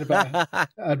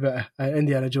add a bit of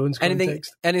Indiana Jones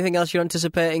context. Anything else you're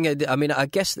anticipating? I mean, I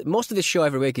guess most of this show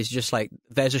every week is just like,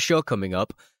 there's a show coming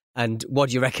up, and what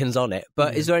do you reckon's on it?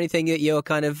 But is there anything that you're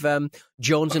kind of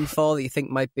jonesing for that you think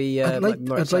might be I'd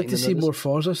like to see more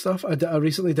Forza stuff. I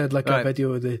recently did a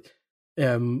video of the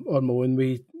on my own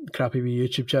wee crappy wee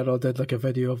YouTube channel. I did like a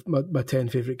video of my 10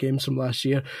 favourite games from last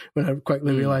year, when I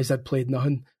quickly realised I'd played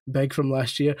nothing big from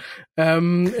last year.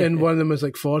 And one of them was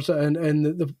like Forza, and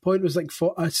the point was like,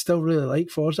 I still really like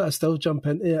Forza. I still jump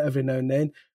into it every now and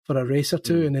then for a race or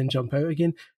two and then jump out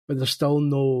again. But there's still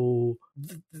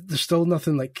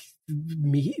nothing like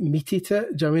meaty to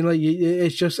it. Do you know what I mean? Like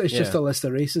it's just a list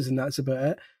of races, and that's about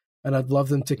it. And I'd love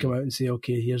them to come out and say,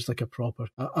 okay, here's like a proper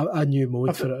a new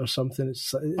mode for it or something.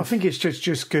 I think it's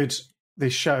just good.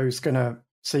 This show's going to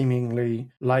seemingly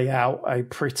lay out a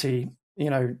pretty,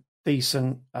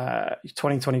 decent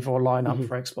 2024 lineup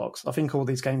for Xbox. I think all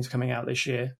these games are coming out this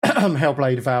year.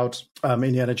 Hellblade, Avowed,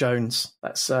 Indiana Jones.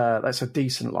 That's a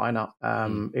decent lineup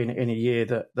in a year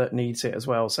that needs it as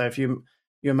well. So if you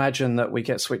imagine that we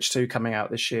get Switch 2 coming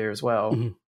out this year as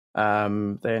well,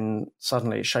 then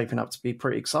suddenly it's shaping up to be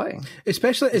pretty exciting.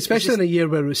 Especially in a year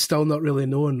where it's still not really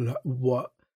known what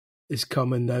is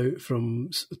coming out from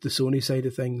the Sony side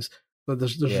of things. But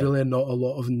there's really not a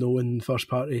lot of known first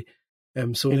party.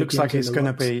 Sony, it looks like it's going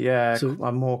to be a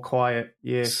more quiet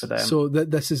year for them. So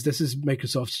this is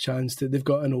Microsoft's chance to. They've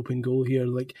got an open goal here.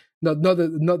 Like not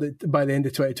that by the end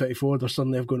of 2024 they're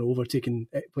suddenly going to overtaking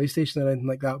PlayStation or anything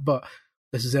like that. But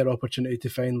this is their opportunity to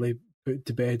finally put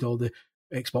to bed all the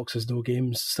Xbox has no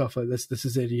games stuff like this. This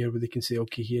is their year where they can say,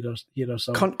 okay, here are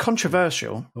some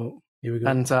controversial. Oh, here we go.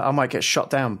 And I might get shot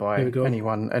down by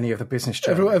any of the business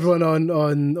journalists. Everyone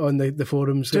on the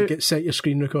forums, set your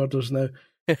screen recorders now.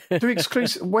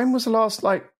 When was the last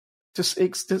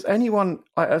does anyone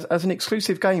as an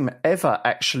exclusive game ever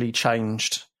actually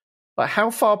changed? Like,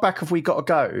 how far back have we got to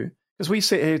go? Because we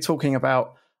sit here talking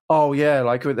about,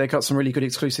 they got some really good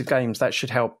exclusive games that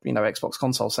should help Xbox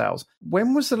console sales.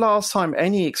 When was the last time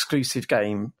any exclusive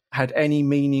game had any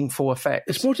meaningful effect?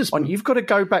 It's more just you've got to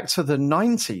go back to the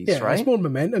 90s, right? It's more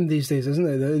momentum these days, isn't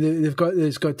it?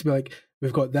 There's got to be like,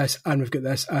 we've got this, and we've got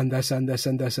this, and this, and this,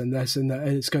 and this, and this, and that.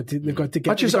 And they've got to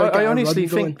get. I honestly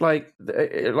think, like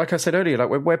I said earlier, like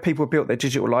where people built their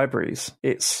digital libraries,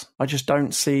 I just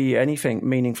don't see anything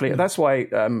meaningfully. That's why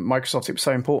Microsoft, it was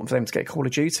so important for them to get Call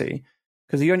of Duty,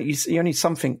 because you only need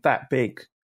something that big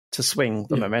to swing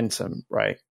the momentum,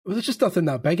 right? Well, there's just nothing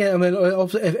that big. I mean,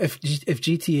 if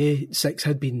GTA 6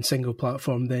 had been single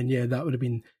platform, then that would have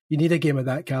been. You need a game of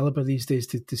that caliber these days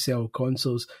to sell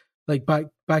consoles. Like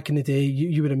back in the day,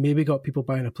 you would have maybe got people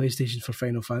buying a PlayStation for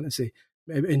Final Fantasy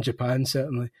in Japan,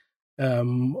 certainly,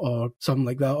 or something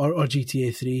like that, or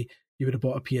GTA 3. You would have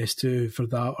bought a PS2 for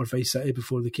that, or Vice City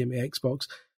before they came to Xbox.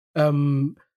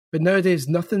 But nowadays,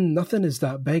 nothing is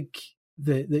that big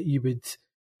that you would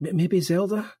maybe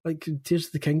Zelda, like Tears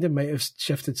of the Kingdom, might have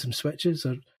shifted some switches.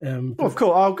 Or of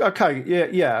course, okay,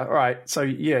 yeah, right. So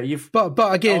you've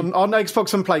but again on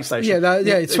Xbox and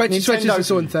PlayStation, switches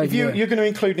its own thing. If you're going to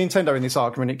include Nintendo in this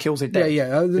argument, it kills it dead.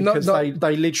 Because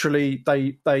they literally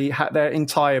they had their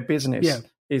entire business. Yeah.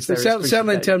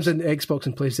 Certainly in terms of Xbox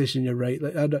and PlayStation, you're right.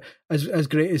 Like, as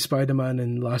great as Spider-Man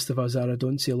and Last of Us are, I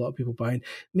don't see a lot of people buying.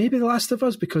 Maybe The Last of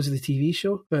Us because of the TV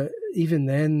show, but even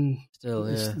then,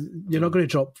 still, you're not going to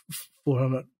drop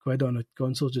 400 quid on a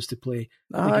console just to play.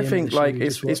 I think like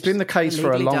it's been the case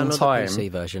for a long time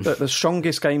that the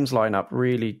strongest games lineup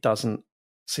really doesn't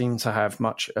seem to have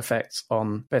much effect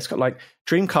on best. Like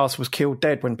Dreamcast was killed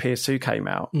dead when PS2 came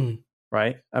out,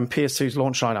 right? And PS2's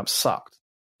launch lineup sucked.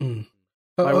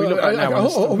 Like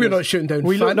we're not shooting down.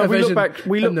 We look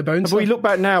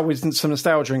back now with some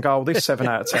nostalgia and go, this 7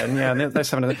 out of 10. Yeah, and that's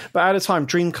 7 out of 10. But at the time,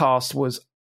 Dreamcast was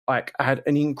like had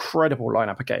an incredible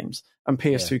lineup of games, and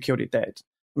PS2 killed it dead.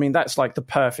 I mean, that's like the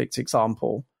perfect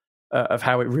example of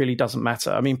how it really doesn't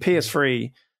matter. I mean,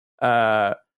 PS3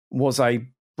 was a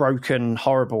broken,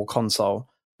 horrible console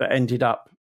that ended up,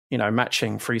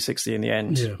 matching 360 in the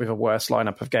end with a worse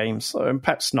lineup of games. So, and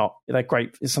perhaps not. They're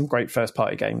great. It's some great first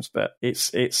party games, but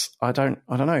it's. I don't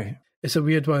know. It's a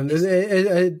weird one.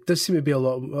 It does seem to be a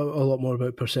lot more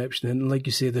about perception, and like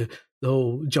you say, the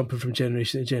whole jumping from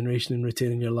generation to generation and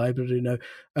retaining your library. Now,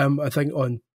 I think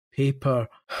on paper,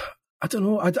 I don't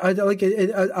know. I like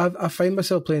it. I find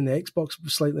myself playing the Xbox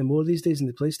slightly more these days than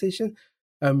the PlayStation.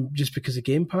 Just because of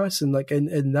Game Pass, and like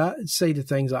in that side of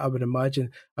things, I would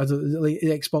imagine the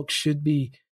Xbox should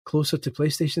be closer to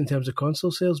PlayStation in terms of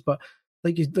console sales. But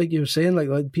like you were saying,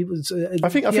 like people, I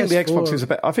think the Xbox is a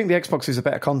better. I think the Xbox is a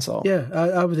better console. Yeah,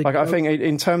 I would. Like I think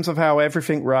in terms of how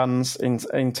everything runs, in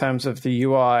terms of the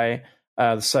UI.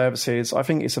 The services, I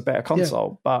think it's a better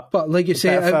console, but like you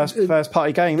say, first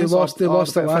party games. They lost the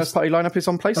first party lineup is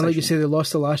on PlayStation. And like you say, they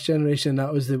lost the last generation.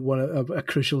 That was a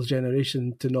crucial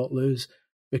generation to not lose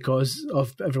because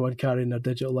of everyone carrying their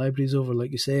digital libraries over,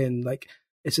 like you say, and like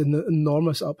it's an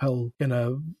enormous uphill kind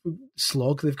of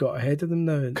slog they've got ahead of them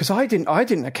now. Because I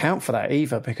didn't account for that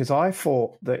either, because I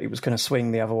thought that it was going to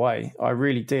swing the other way. I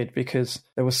really did, because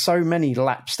there were so many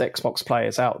lapsed Xbox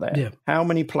players out there. Yeah. How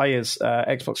many players,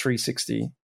 Xbox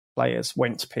 360 players,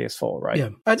 went to PS4, right? Yeah,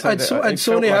 and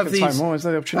Sony have these. Is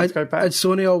there the opportunity to go back? And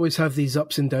Sony always have these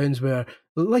ups and downs where,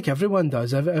 like everyone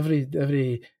does,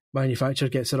 every manufacturer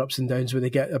gets their ups and downs where they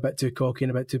get a bit too cocky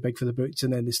and a bit too big for the boots,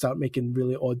 and then they start making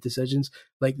really odd decisions,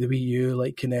 like the Wii U,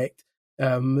 like Kinect,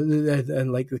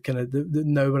 and like the kind of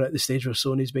now we're at the stage where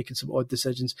Sony's making some odd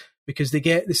decisions because they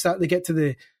get to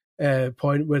the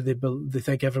point where they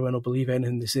think everyone will believe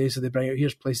anything they say, so they bring out,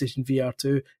 here's PlayStation VR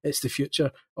 2, it's the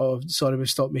future. Oh, sorry, we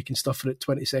stopped making stuff for it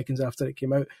 20 seconds after it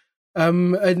came out.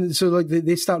 And so like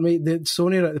they start making,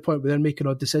 Sony are at the point where they're making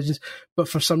odd decisions, but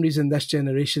for some reason this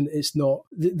generation it's not,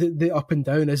 the up and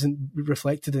down isn't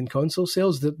reflected in console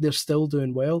sales. They're still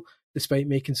doing well despite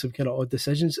making some kind of odd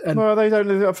decisions. And well, they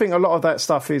don't. I think a lot of that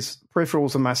stuff is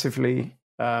peripherals are massively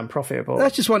profitable.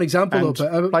 That's just one example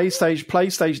though. But the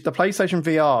PlayStation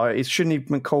VR, it shouldn't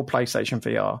even be called PlayStation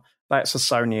VR. That's a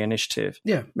Sony initiative.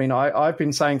 Yeah. I mean, I've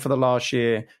been saying for the last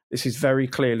year, this is very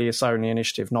clearly a Sony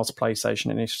initiative, not a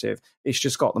PlayStation initiative. It's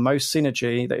just got the most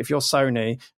synergy that if you're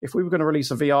Sony, if we were going to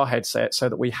release a VR headset so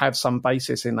that we have some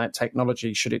basis in that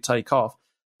technology, should it take off,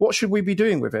 what should we be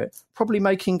doing with it? Probably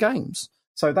making games.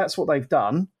 So that's what they've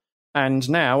done. And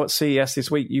now at CES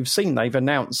this week, you've seen they've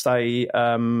announced a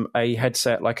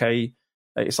headset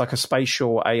it's like a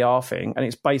spatial AR thing, and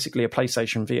it's basically a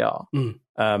PlayStation VR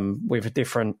with a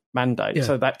different mandate. Yeah.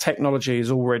 So that technology is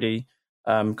already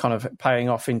kind of paying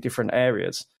off in different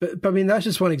areas. But I mean, that's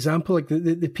just one example. Like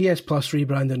the PS Plus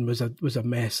rebranding was a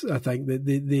mess. I think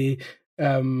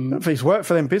if it's worked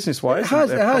for them business wise, it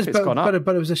has,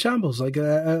 but it was a shambles. Like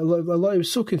a lot, it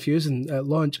was so confusing at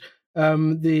launch.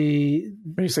 You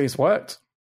see, it's worked.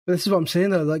 This is what I'm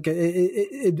saying. Like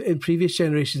in previous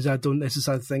generations, I don't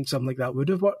necessarily think something like that would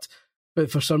have worked. But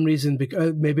for some reason,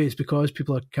 maybe it's because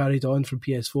people are carried on from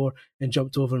PS4 and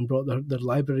jumped over and brought their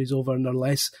libraries over, and they're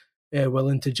less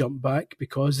willing to jump back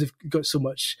because they've got so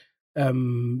much. They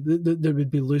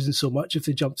would be losing so much if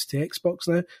they jumped to Xbox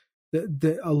now.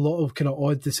 That a lot of kind of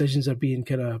odd decisions are being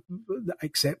kind of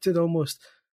accepted almost.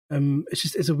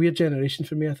 It's a weird generation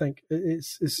for me. I think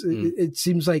it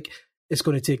seems like it's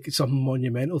going to take something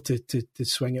monumental to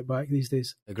swing it back these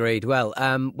days. Agreed. Well,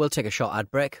 we'll take a short ad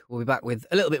break. We'll be back with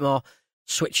a little bit more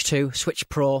Switch 2, Switch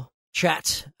Pro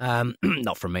chat.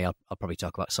 Not from me. I'll probably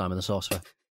talk about Simon the Sorcerer.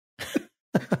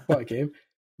 What a game.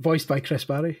 Voiced by Chris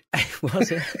Barry. Was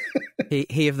it?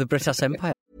 he of the British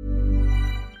Empire.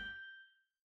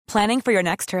 Planning for your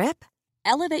next trip?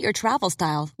 Elevate your travel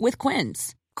style with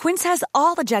Quince. Quince has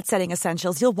all the jet-setting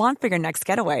essentials you'll want for your next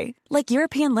getaway, like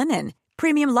European linen,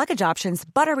 premium luggage options,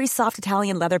 buttery soft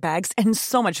Italian leather bags, and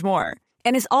so much more.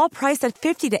 And is all priced at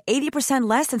 50 to 80%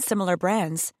 less than similar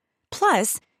brands.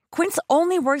 Plus, Quince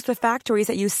only works with factories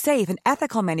that use safe and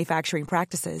ethical manufacturing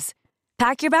practices.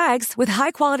 Pack your bags with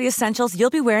high-quality essentials you'll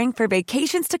be wearing for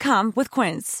vacations to come with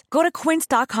Quince. Go to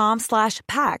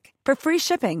quince.com/pack for free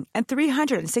shipping and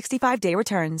 365-day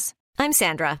returns. I'm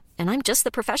Sandra, and I'm just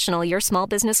the professional your small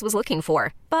business was looking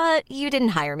for. But you didn't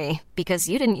hire me because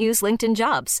you didn't use LinkedIn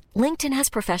Jobs. LinkedIn has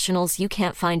professionals you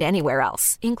can't find anywhere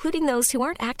else, including those who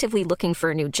aren't actively looking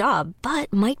for a new job,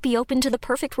 but might be open to the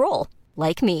perfect role,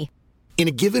 like me. In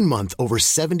a given month, over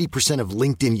 70% of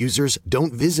LinkedIn users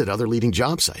don't visit other leading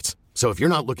job sites. So if you're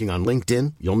not looking on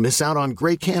LinkedIn, you'll miss out on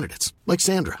great candidates like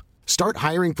Sandra. Start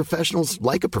hiring professionals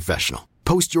like a professional.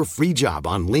 Post your free job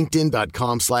on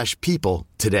linkedin.com/people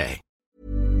today.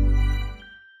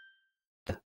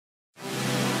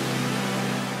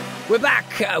 We're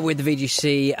back with the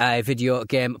VGC video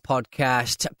game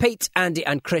podcast. Pete, Andy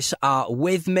and Chris are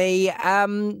with me.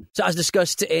 So as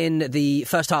discussed in the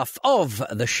first half of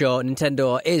the show,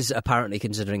 Nintendo is apparently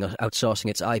considering outsourcing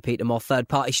its IP to more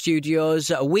third-party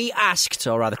studios. We asked,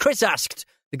 or rather Chris asked,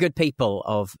 the good people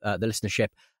of the listenership,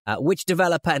 which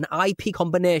developer and IP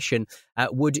combination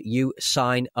would you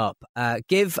sign up?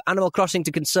 Give Animal Crossing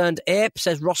to Concerned Ape,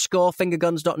 says Roscoe,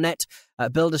 fingerguns.net.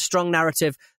 Build a strong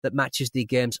narrative that matches the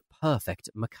game's perfect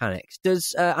mechanics.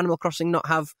 Does Animal Crossing not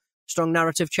have strong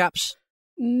narrative, chaps?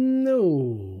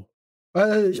 No.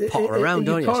 Just potter around,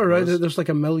 don't you? Potter around, there's like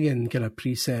a million kind of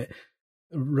preset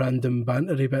random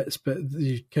bantery bits, but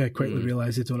you kind of quickly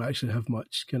realise they don't actually have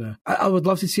much kind of... I would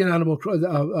love to see an Animal Crossing...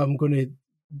 I'm going to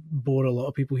bore a lot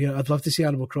of people here. I'd love to see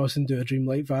Animal Crossing do a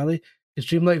Dreamlight Valley, because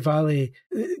Dreamlight Valley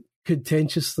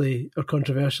contentiously or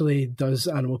controversially does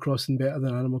Animal Crossing better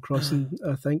than Animal Crossing,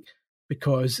 I think,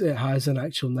 because it has an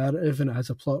actual narrative and it has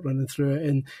a plot running through it,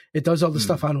 and it does all the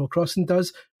stuff Animal Crossing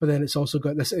does, but then it's also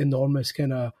got this enormous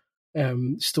kind of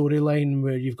storyline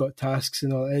where you've got tasks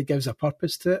and all. It gives a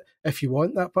purpose to it. If you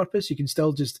want that purpose, you can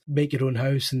still just make your own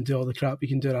house and do all the crap you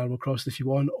can do in Animal Crossing if you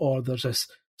want, or there's this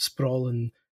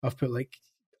sprawling, I've put like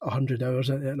 100 hours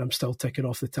in it and I'm still ticking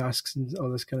off the tasks and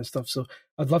all this kind of stuff. So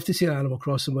I'd love to see an Animal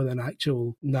Crossing with an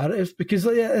actual narrative, because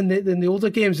in the older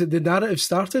games, the narrative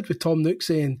started with Tom Nook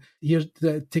saying, here,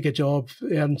 take a job,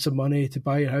 earn some money to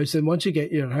buy your house, and once you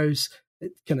get your house,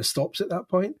 it kind of stops at that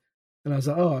point. And I was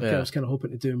like, I was kind of hoping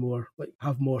to do more, like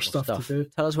have more stuff to do.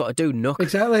 Tell us what to do, Nook.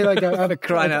 Exactly. Like I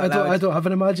don't have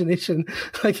an imagination.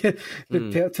 Like,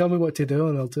 tell me what to do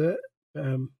and I'll do it.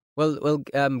 Well,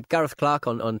 Gareth Clark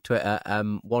on Twitter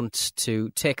wants to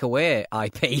take away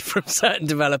IP from certain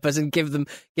developers and give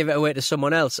it away to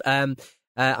someone else.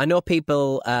 I know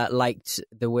people liked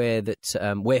the way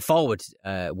that Way Forward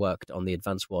worked on the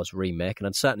Advance Wars remake, and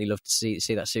I'd certainly love to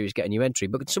see that series get a new entry.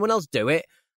 But could someone else do it?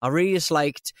 I really just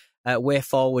liked Way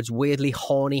Forward's weirdly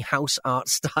horny house art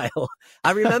style.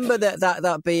 I remember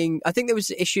that being. I think there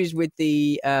was issues with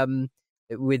the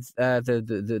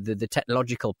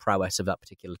technological prowess of that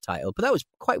particular title, but that was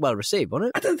quite well received, wasn't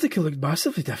it? I don't think it looked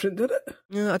massively different, did it?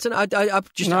 Yeah, I don't know. I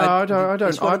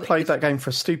don't. I played that game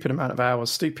for a stupid amount of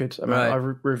hours. I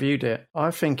reviewed it. I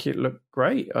think it looked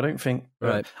great. I don't think.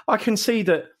 Right. I can see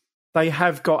that they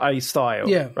have got a style,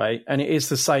 right, and it is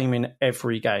the same in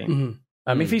every game.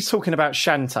 If he's talking about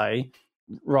Shantae,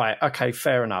 right? Okay,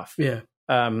 fair enough. Yeah.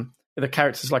 The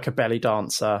character's like a belly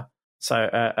dancer. So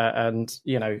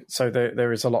so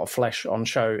there is a lot of flesh on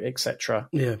show, etc.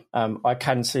 Yeah. I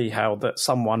can see how that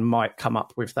someone might come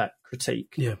up with that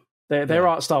critique. Yeah. Their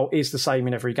art style is the same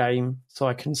in every game, so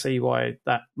I can see why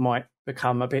that might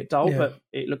become a bit dull. Yeah. But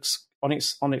it looks on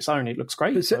its own, it looks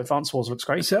great. So Advance Wars looks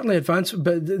great. Certainly Advance,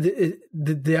 but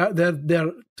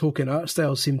their token art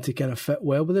style seemed to kind of fit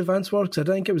well with Advance Wars, because I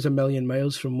don't think it was a million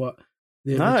miles from what.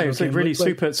 It was like really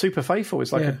super faithful.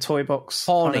 It's like a toy box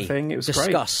kind of thing. It was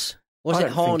Discuss. Great. Was it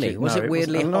horny? Was it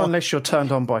weirdly horny? Not unless you're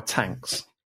turned on by tanks.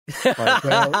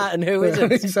 And who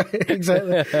isn't?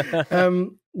 Exactly.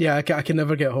 I can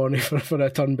never get horny for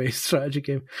a turn-based strategy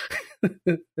game.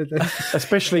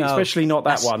 especially not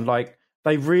that one. Like,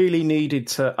 they really needed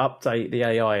to update the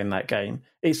AI in that game.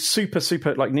 It's super,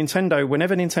 like Nintendo,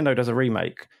 whenever Nintendo does a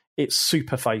remake, it's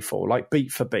super faithful, like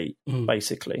beat for beat,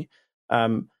 basically.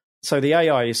 So the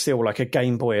AI is still like a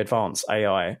Game Boy Advance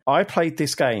AI. I played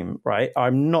this game, right?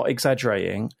 I'm not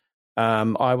exaggerating.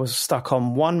 I was stuck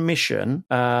on one mission,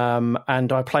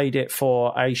 and I played it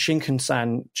for a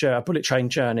Shinkansen bullet train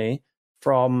journey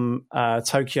from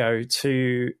Tokyo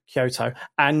to Kyoto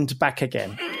and back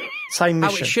again. Same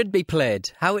mission. How it should be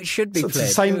played. It's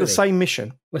the same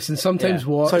mission. Listen, sometimes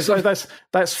what? So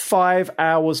that's 5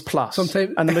 hours plus.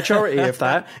 Sometimes, and the majority of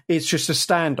that is just a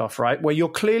standoff, right? Where you're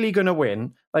clearly going to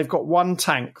win. They've got one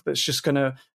tank that's just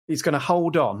he's going to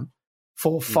hold on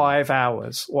for 5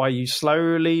 hours while you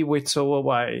slowly whittle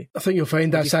away. I think you'll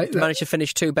find that manage to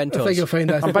finish 2 bentos. I think you'll find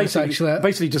that. I'm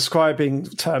basically describing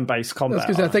turn-based combat.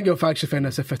 I think you'll actually find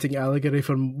that's a fitting allegory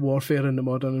for warfare in the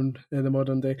modern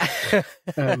day.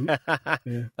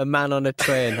 A man on a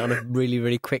train, on a really,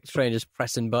 really quick train, just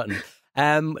pressing button.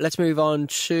 Let's move on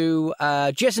to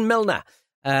Jason Milner.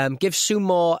 Give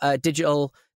Sumo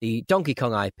Digital the Donkey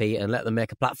Kong IP and let them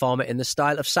make a platformer in the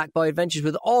style of Sackboy Adventures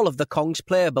with all of the Kongs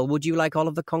playable. Would you like all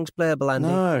of the Kongs playable, Andy?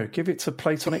 No, give it to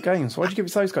Playtonic Games. Why'd you give it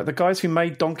to those guys? The guys who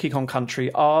made Donkey Kong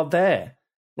Country are there.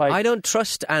 I don't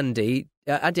trust Andy.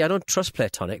 Andy, I don't trust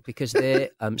Playtonic because they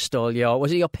stole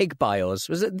your Pig Bios?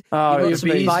 Was it?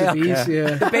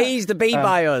 The bees, the bee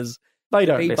bios. They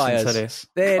don't listen to this.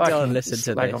 They don't listen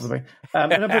to this. But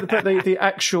the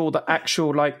actual,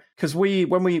 because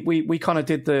when we kind of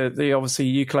did the obviously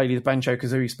Ukulele, the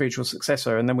Banjo-Kazooie spiritual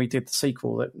successor, and then we did the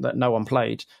sequel that no one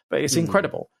played, but it's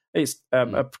incredible. It's a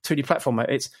 2D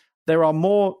platformer. There are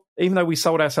more, even though we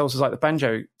sold ourselves as like the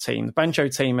Banjo team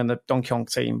and the Donkey Kong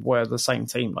team were the same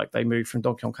team. Like they moved from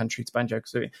Donkey Kong Country to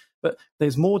Banjo-Kazooie. But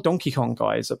there's more Donkey Kong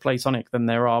guys at Playtonic than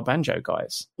there are Banjo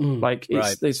guys.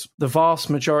 It's the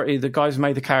vast majority, the guys who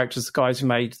made the characters, the guys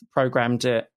who programmed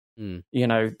it, you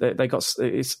know, they got,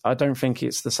 I don't think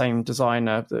it's the same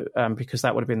designer because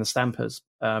that would have been the Stampers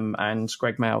and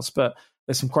Greg Miles. But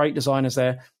there's some great designers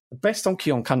there. The best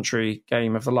Donkey Kong Country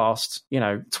game of the last,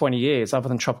 20 years, other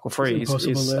than Tropical Freeze,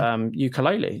 is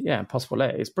Ukulele. Yeah, Impossible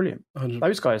Lair. It's brilliant. 100%.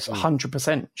 Those guys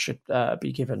 100% should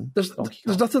be given Donkey Kong.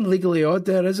 There's nothing legally odd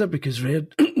there, is it? Because Rare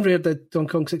did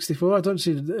Donkey Kong 64. I don't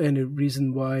see any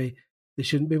reason why they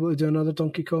shouldn't be able to do another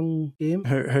Donkey Kong game.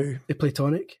 Who? The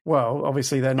Playtonic. Well,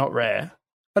 obviously they're not Rare.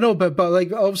 I know, but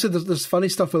like obviously there's funny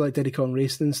stuff with like Diddy Kong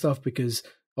Racing and stuff because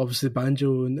obviously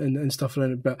Banjo and stuff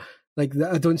around it, but like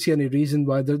I don't see any reason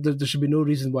why there should be no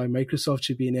reason why Microsoft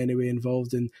should be in any way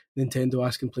involved in Nintendo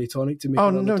asking Playtonic to make. Oh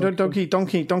no,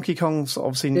 Donkey Kong's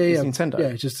obviously is Nintendo.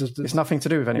 Yeah, it's nothing to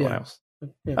do with anyone else.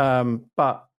 Yeah.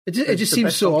 But it just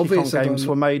seems so Donkey obvious. Kong games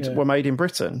were made in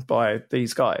Britain by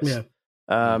these guys. Yeah.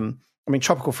 I mean,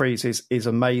 Tropical Freeze is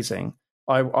amazing.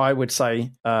 I would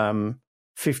say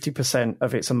 50%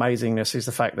 of its amazingness is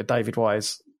the fact that David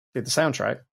Wise did the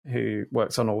soundtrack, who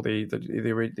works on all the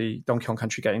Donkey Kong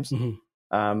Country games.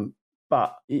 Mm-hmm.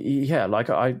 But yeah, like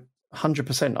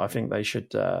 100%, I think they should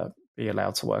be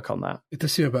allowed to work on that. It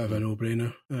does seem a bit of a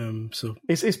no-brainer. So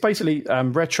it's basically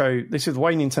retro. This is the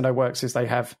way Nintendo works. Is they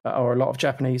have, or a lot of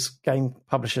Japanese game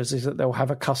publishers, is that they'll have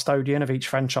a custodian of each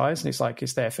franchise, and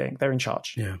it's their thing. They're in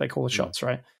charge. Yeah. They call the shots,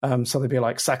 right? So they'd be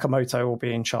like Sakamoto will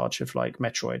be in charge of like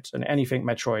Metroid, and anything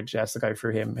Metroid has to go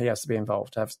through him. He has to be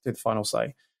involved to do the final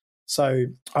say. So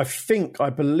I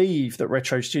believe that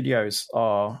Retro Studios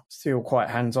are still quite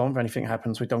hands-on. If anything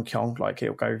happens with Donkey Kong, like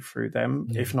it'll go through them.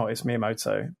 Yeah. If not, it's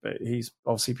Miyamoto, but he's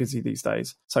obviously busy these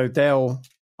days. So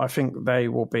I think they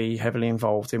will be heavily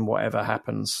involved in whatever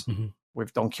happens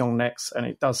with Donkey Kong next. And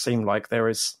it does seem like there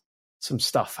is some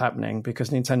stuff happening because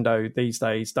Nintendo these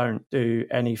days don't do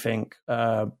anything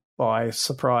by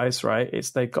surprise, right?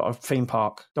 They've got a theme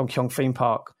park, Donkey Kong theme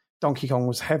park. Donkey Kong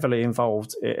was heavily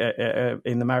involved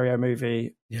in the Mario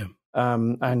movie. Yeah.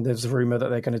 And there's a rumor that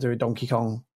they're going to do a Donkey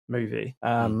Kong movie.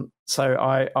 So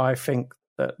I think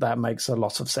that makes a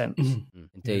lot of sense.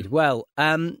 Indeed. Well,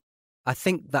 I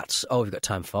think that's all we've got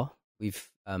time for. We've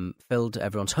filled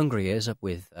everyone's hungry ears up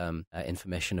with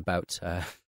information about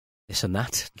this and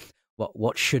that.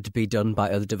 What should be done by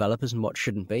other developers and what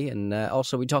shouldn't be. And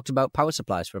also we talked about power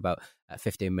supplies for about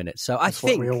 15 minutes. So I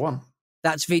think what we all want.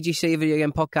 That's VGC Video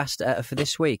Game Podcast for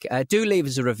this week. Do leave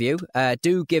us a review.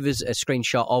 Do give us a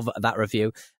screenshot of that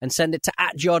review and send it to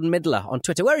 @JordanMidler on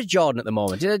Twitter. Where is Jordan at the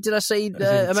moment? Did I see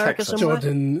America somewhere?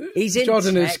 He's in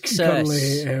Jordan Texas. Is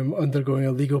currently undergoing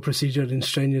a legal procedure and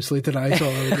strenuously denies all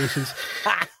allegations.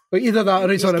 But either that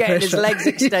or he's on a press trip. His legs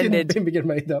extended. Make your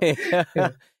mind up.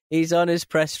 Yeah. He's on his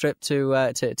press trip to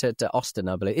Austin,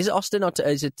 I believe. Is it Austin or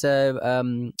is it?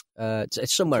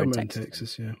 It's somewhere in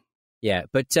Texas. Yeah. Yeah,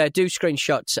 but do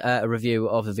screenshot a review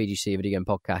of the VGC Video Game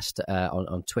Podcast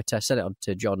on Twitter. Send it on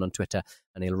to Jordan on Twitter,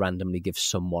 and he'll randomly give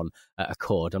someone a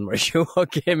code. I'm not sure what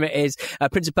game it is.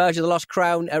 Prince of Persia: The Lost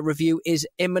Crown review is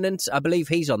imminent. I believe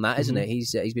he's on that, isn't it?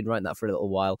 He's been writing that for a little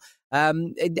while.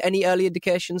 Any early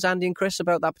indications, Andy and Chris,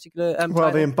 about that particular well,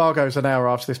 title? The embargo's an hour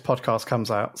after this podcast comes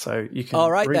out, so you can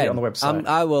read it on the website.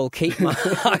 I will keep my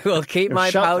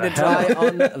powder dry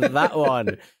on that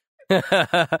one.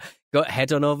 Go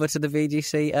head on over to the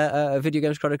VGC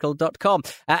videogameschronicle.com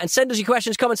and send us your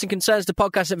questions, comments and concerns to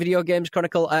podcast at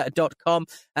videogameschronicle.com.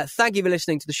 Thank you for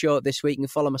listening to the show this week. You can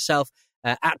follow myself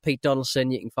at Pete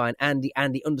Donaldson. You can find Andy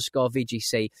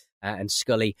 _VGC and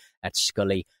Scully at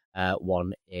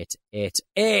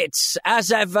Scully1888.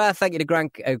 As ever, thank you to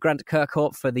Grant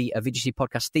Kirkhope for the VGC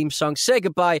podcast theme song. Say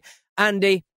goodbye,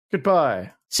 Andy.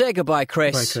 Goodbye. Say goodbye,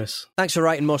 Chris. Bye, Chris. Thanks for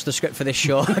writing most of the script for this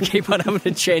show. I keep on having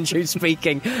to change who's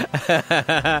speaking.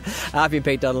 I've been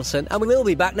Pete Donaldson, and we will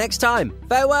be back next time.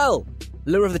 Farewell,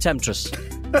 Lure of the Temptress.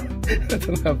 I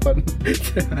don't have fun.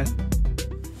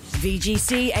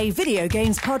 VGC, a video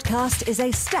games podcast, is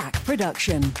a Stack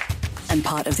production and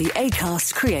part of the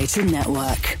Acast Creator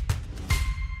Network.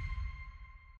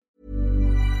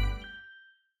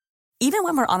 Even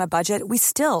when we're on a budget, we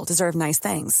still deserve nice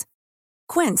things.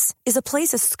 Quince is a place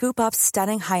to scoop up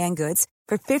stunning high-end goods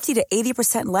for 50 to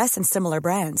 80% less than similar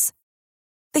brands.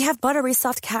 They have buttery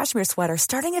soft cashmere sweaters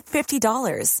starting at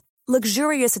 $50,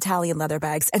 luxurious Italian leather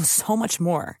bags, and so much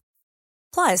more.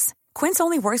 Plus, Quince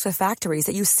only works with factories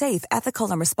that use safe,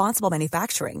 ethical, and responsible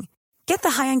manufacturing. Get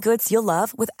the high-end goods you'll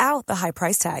love without the high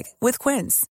price tag with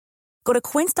Quince. Go to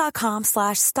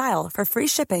quince.com/style for free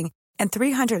shipping and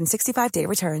 365-day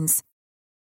returns.